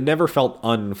opinion, but it never felt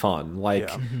unfun. Like,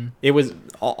 Yeah. it was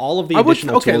all of the I would-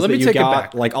 additional okay, tools let that me you take it got,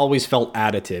 back. like, always felt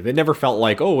additive. It never felt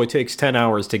like, oh, it takes 10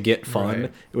 hours to get fun.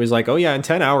 Right. It was like, oh, yeah, in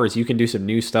 10 hours, you can do some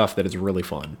new stuff that is really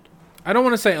fun. I don't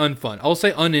want to say unfun. I'll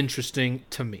say uninteresting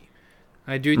to me.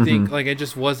 I do think, like, it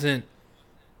just wasn't...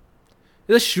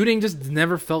 The shooting just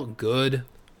never felt good.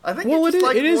 I think Well, it's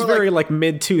just it is more very, like,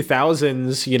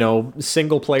 mid-2000s, you know,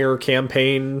 single-player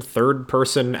campaign,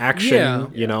 third-person action, Yeah.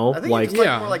 you know? I think Like, it's just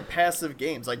Yeah. more like passive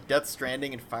games, like Death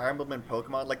Stranding and Fire Emblem and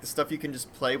Pokemon, like the stuff you can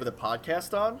just play with a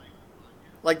podcast on.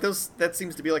 Like that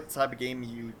seems to be like the type of game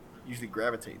you usually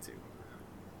gravitate to.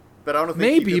 But I don't think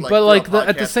Maybe, you could, but, throw like, a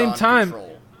at the podcast same on time-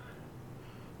 Control.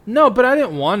 No, but I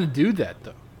didn't want to do that,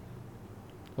 though.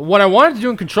 What I wanted to do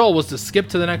in Control was to skip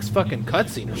to the next fucking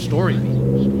cutscene or story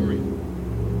beat.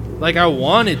 Like, I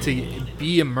wanted to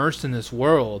be immersed in this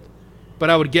world, but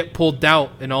I would get pulled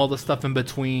out and all the stuff in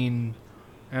between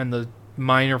and the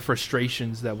minor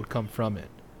frustrations that would come from it.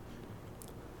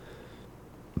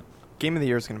 Game of the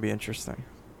year is going to be interesting.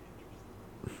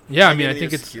 Yeah, I mean, I Game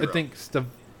think of the Year is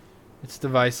it's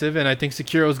divisive, and I think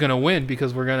Sekiro is going to win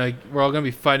because we're all going to be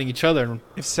fighting each other.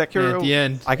 If Sekiro, and at the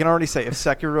end, I can already say, if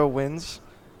Sekiro wins,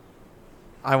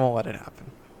 I won't let it happen.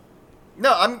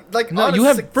 No, I'm like. no, honest, you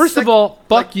have. First of all,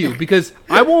 fuck you, because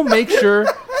I will make sure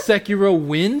Sekiro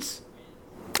wins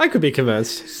I could be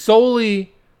convinced.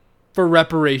 solely for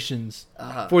reparations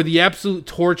Uh-huh. for the absolute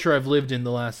torture I've lived in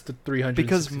the last 365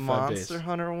 Because days. Monster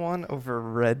Hunter won over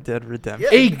Red Dead Redemption.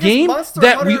 Yeah. A because game Monster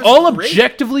that Hunter we is all great.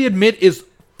 objectively admit is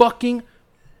fucking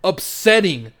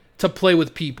upsetting to play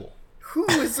with people. Who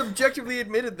has objectively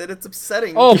admitted that it's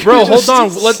upsetting? Oh, bro, hold just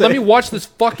on. Let say- me watch this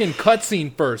fucking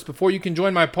cutscene first before you can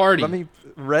join my party.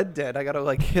 Red Dead, I gotta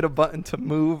like hit a button to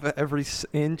move every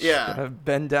inch. Yeah. Gotta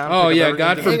bend down. Oh, pick up yeah, everything.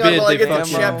 God Hang forbid on while I they get to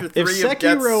fucking- chapter 3 If of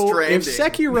Death Stranding.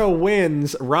 Sekiro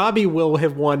wins, Robbie will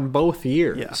have won both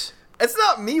years. Yeah. It's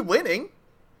not me winning.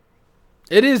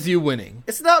 It is you winning.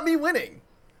 It's not me winning.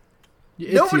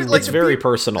 It's Nobody you like It's the winning. very peop-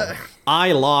 personal.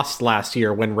 I lost last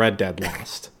year when Red Dead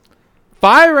lost.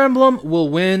 Fire Emblem will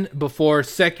win before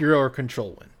Sekiro or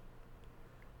Control win.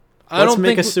 Let's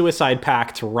make a suicide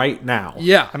pact right now.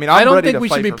 Yeah, I mean, I I'm don't ready think to we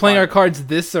should fight be for playing Fire our cards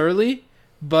this early,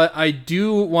 but I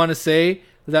do want to say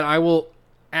that I will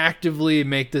actively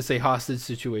make this a hostage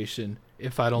situation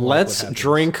if I don't. Let's like what happens.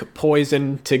 drink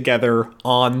poison together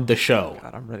on the show.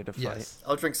 God, I'm ready to fight. Yes.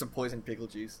 I'll drink some poison pickle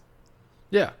juice.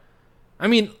 Yeah, I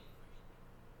mean,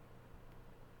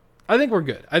 I think we're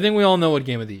good. I think we all know what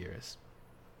game of the year is.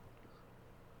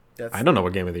 I don't know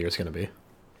what game of the year is going to be.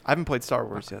 I haven't played Star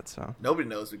Wars yet, so Nobody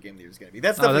knows what game of the year is going to be.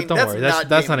 That's Oh, definitely don't worry. That's Game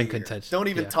not of in the Year. contention. Don't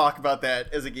even Yeah. talk about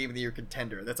that as a game of the year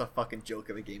contender. That's a fucking joke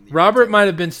of a game of the year. Robert contender. might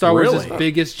have been Star Wars' Really?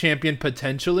 biggest champion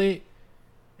potentially,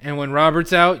 and when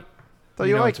Robert's out, thought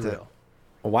you know liked it's it. real.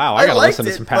 Wow, I got to liked listen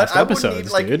to it, some but past I wouldn't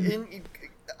episodes, need, dude.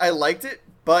 I liked it,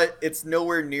 but it's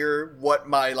nowhere near what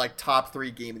my top 3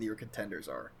 game of the year contenders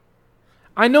are.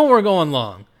 I know we're going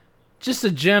long. Just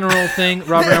a general thing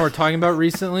Robert and I were talking about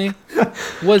recently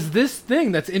was this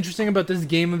thing that's interesting about this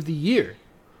game of the year.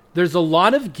 There's a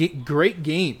lot of great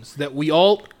games that we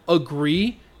all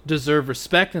agree deserve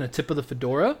respect and a tip of the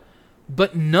fedora,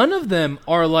 but none of them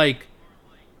are like,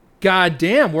 God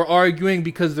damn, we're arguing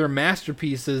because they're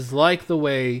masterpieces, like the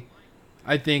way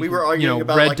I think We were arguing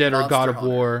about, Red like, Dead or Monster God of Hunter.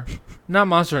 War. Not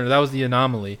Monster Hunter, that was the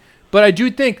anomaly. But I do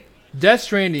think Death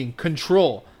Stranding,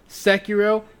 Control,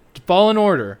 Sekiro, Fallen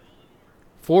Order,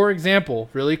 for example,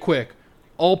 really quick,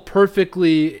 all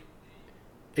perfectly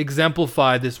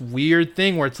exemplify this weird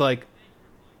thing where it's like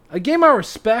a game I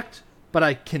respect, but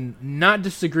I can not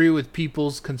disagree with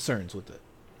people's concerns with it.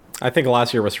 I think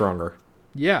last year was stronger.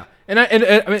 Yeah, and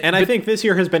I think this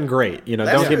year has been great. You know,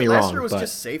 don't get me Last wrong. year was But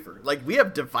just safer. Like, we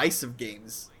have divisive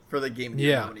games for the game of the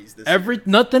year yeah, nominees this year.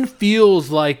 nothing feels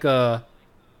like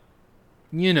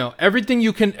everything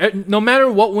you can. No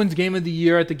matter what wins Game of the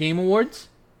Year at the Game Awards,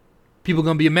 people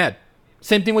gonna be mad.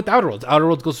 Same thing with Outer Worlds. Outer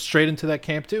Worlds goes straight into that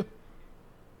camp too.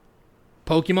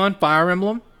 Pokemon, Fire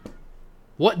Emblem.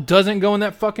 What doesn't go in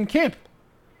that fucking camp?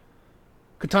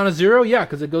 Katana Zero, yeah,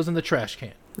 because it goes in the trash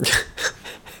can.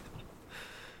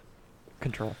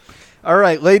 Control. All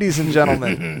right, ladies and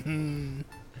gentlemen.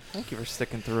 Thank you for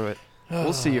sticking through it.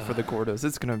 We'll see you for the Gordos.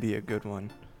 It's going to be a good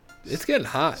one. It's getting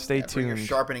hot. Stay Bring your tuned.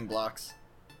 sharpening blocks.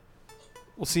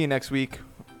 We'll see you next week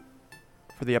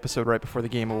for the episode right before the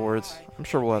Game Awards. I'm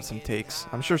sure we'll have some takes.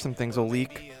 I'm sure some things will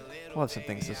leak. We'll have some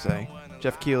things to say.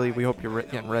 Jeff Keighley, we hope you're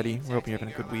getting ready. We hope you're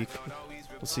having a good week.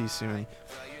 We'll see you soon.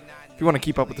 If you want to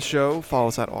keep up with the show, follow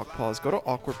us at AwkPause. Go to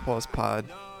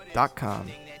awkwardpausepod.com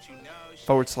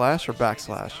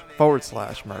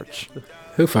 /or / merch.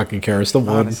 who fucking cares? The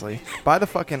one. Honestly, buy the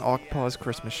fucking AwkPause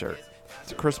Christmas shirt.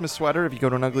 It's a Christmas sweater. If you go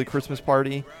to an ugly Christmas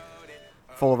party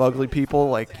full of ugly people,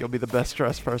 like, you'll be the best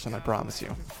dressed person, I promise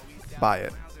you. Buy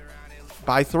it.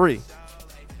 Buy 3.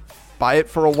 Buy it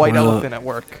for a white elephant at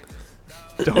work.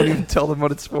 Don't even tell them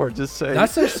what it's for. Just say.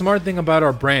 That's the smart thing about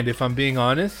our brand, if I'm being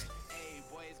honest.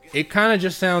 It kind of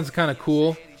just sounds kind of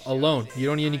cool alone. You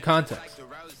don't need any context.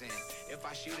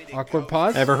 Awkward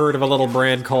pause? Ever heard of a little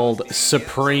brand called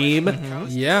Supreme?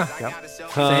 Yeah. Yep.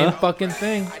 Same fucking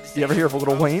thing. You ever hear of a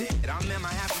Little Wayne?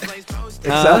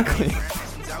 Exactly.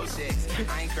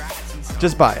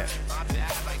 Just buy it.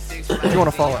 If you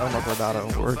want to follow Elmer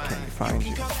Bordado, where can we find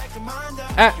you?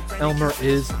 At Elmer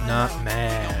is not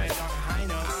mad.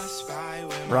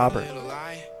 Robert.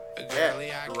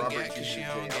 Yeah, Robert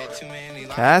GGJR.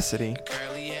 Cassidy.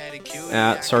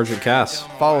 At Sergeant Cass.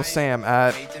 Follow Sam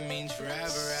at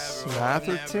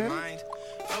Smatherton?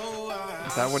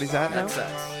 Is that what he's at now?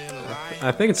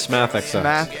 I think it's Smath XX.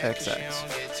 Smath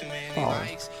XX. Oh,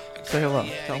 say hello.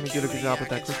 Tell him you did a good job with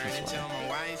that Christmas sweater.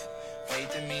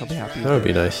 I'll be happy. That would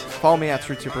be nice. Follow me at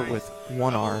StreetTuber with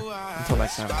 1 R. Until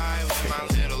next time.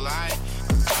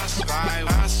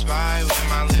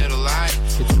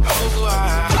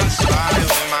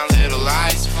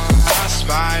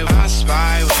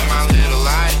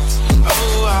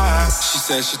 She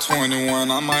said she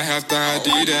 21, I might have to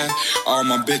ID that. All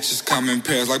my bitches come in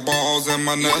pairs like balls in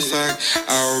my nutsack.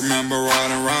 I remember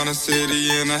riding around the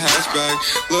city in a hatchback,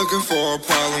 looking for a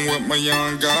problem with my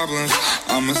young goblins.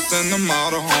 I'ma send them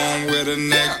all to home with a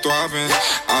neck throbbing.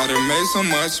 I done made so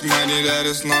much money that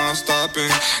it's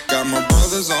non-stopping. Got my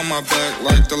brothers on my back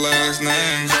like the last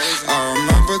name. I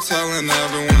remember telling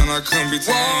everyone I couldn't be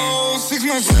tamed. Whoa, 6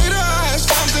 months later I had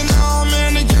stopped and now I'm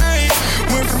in the game.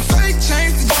 Went from fake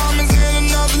chains to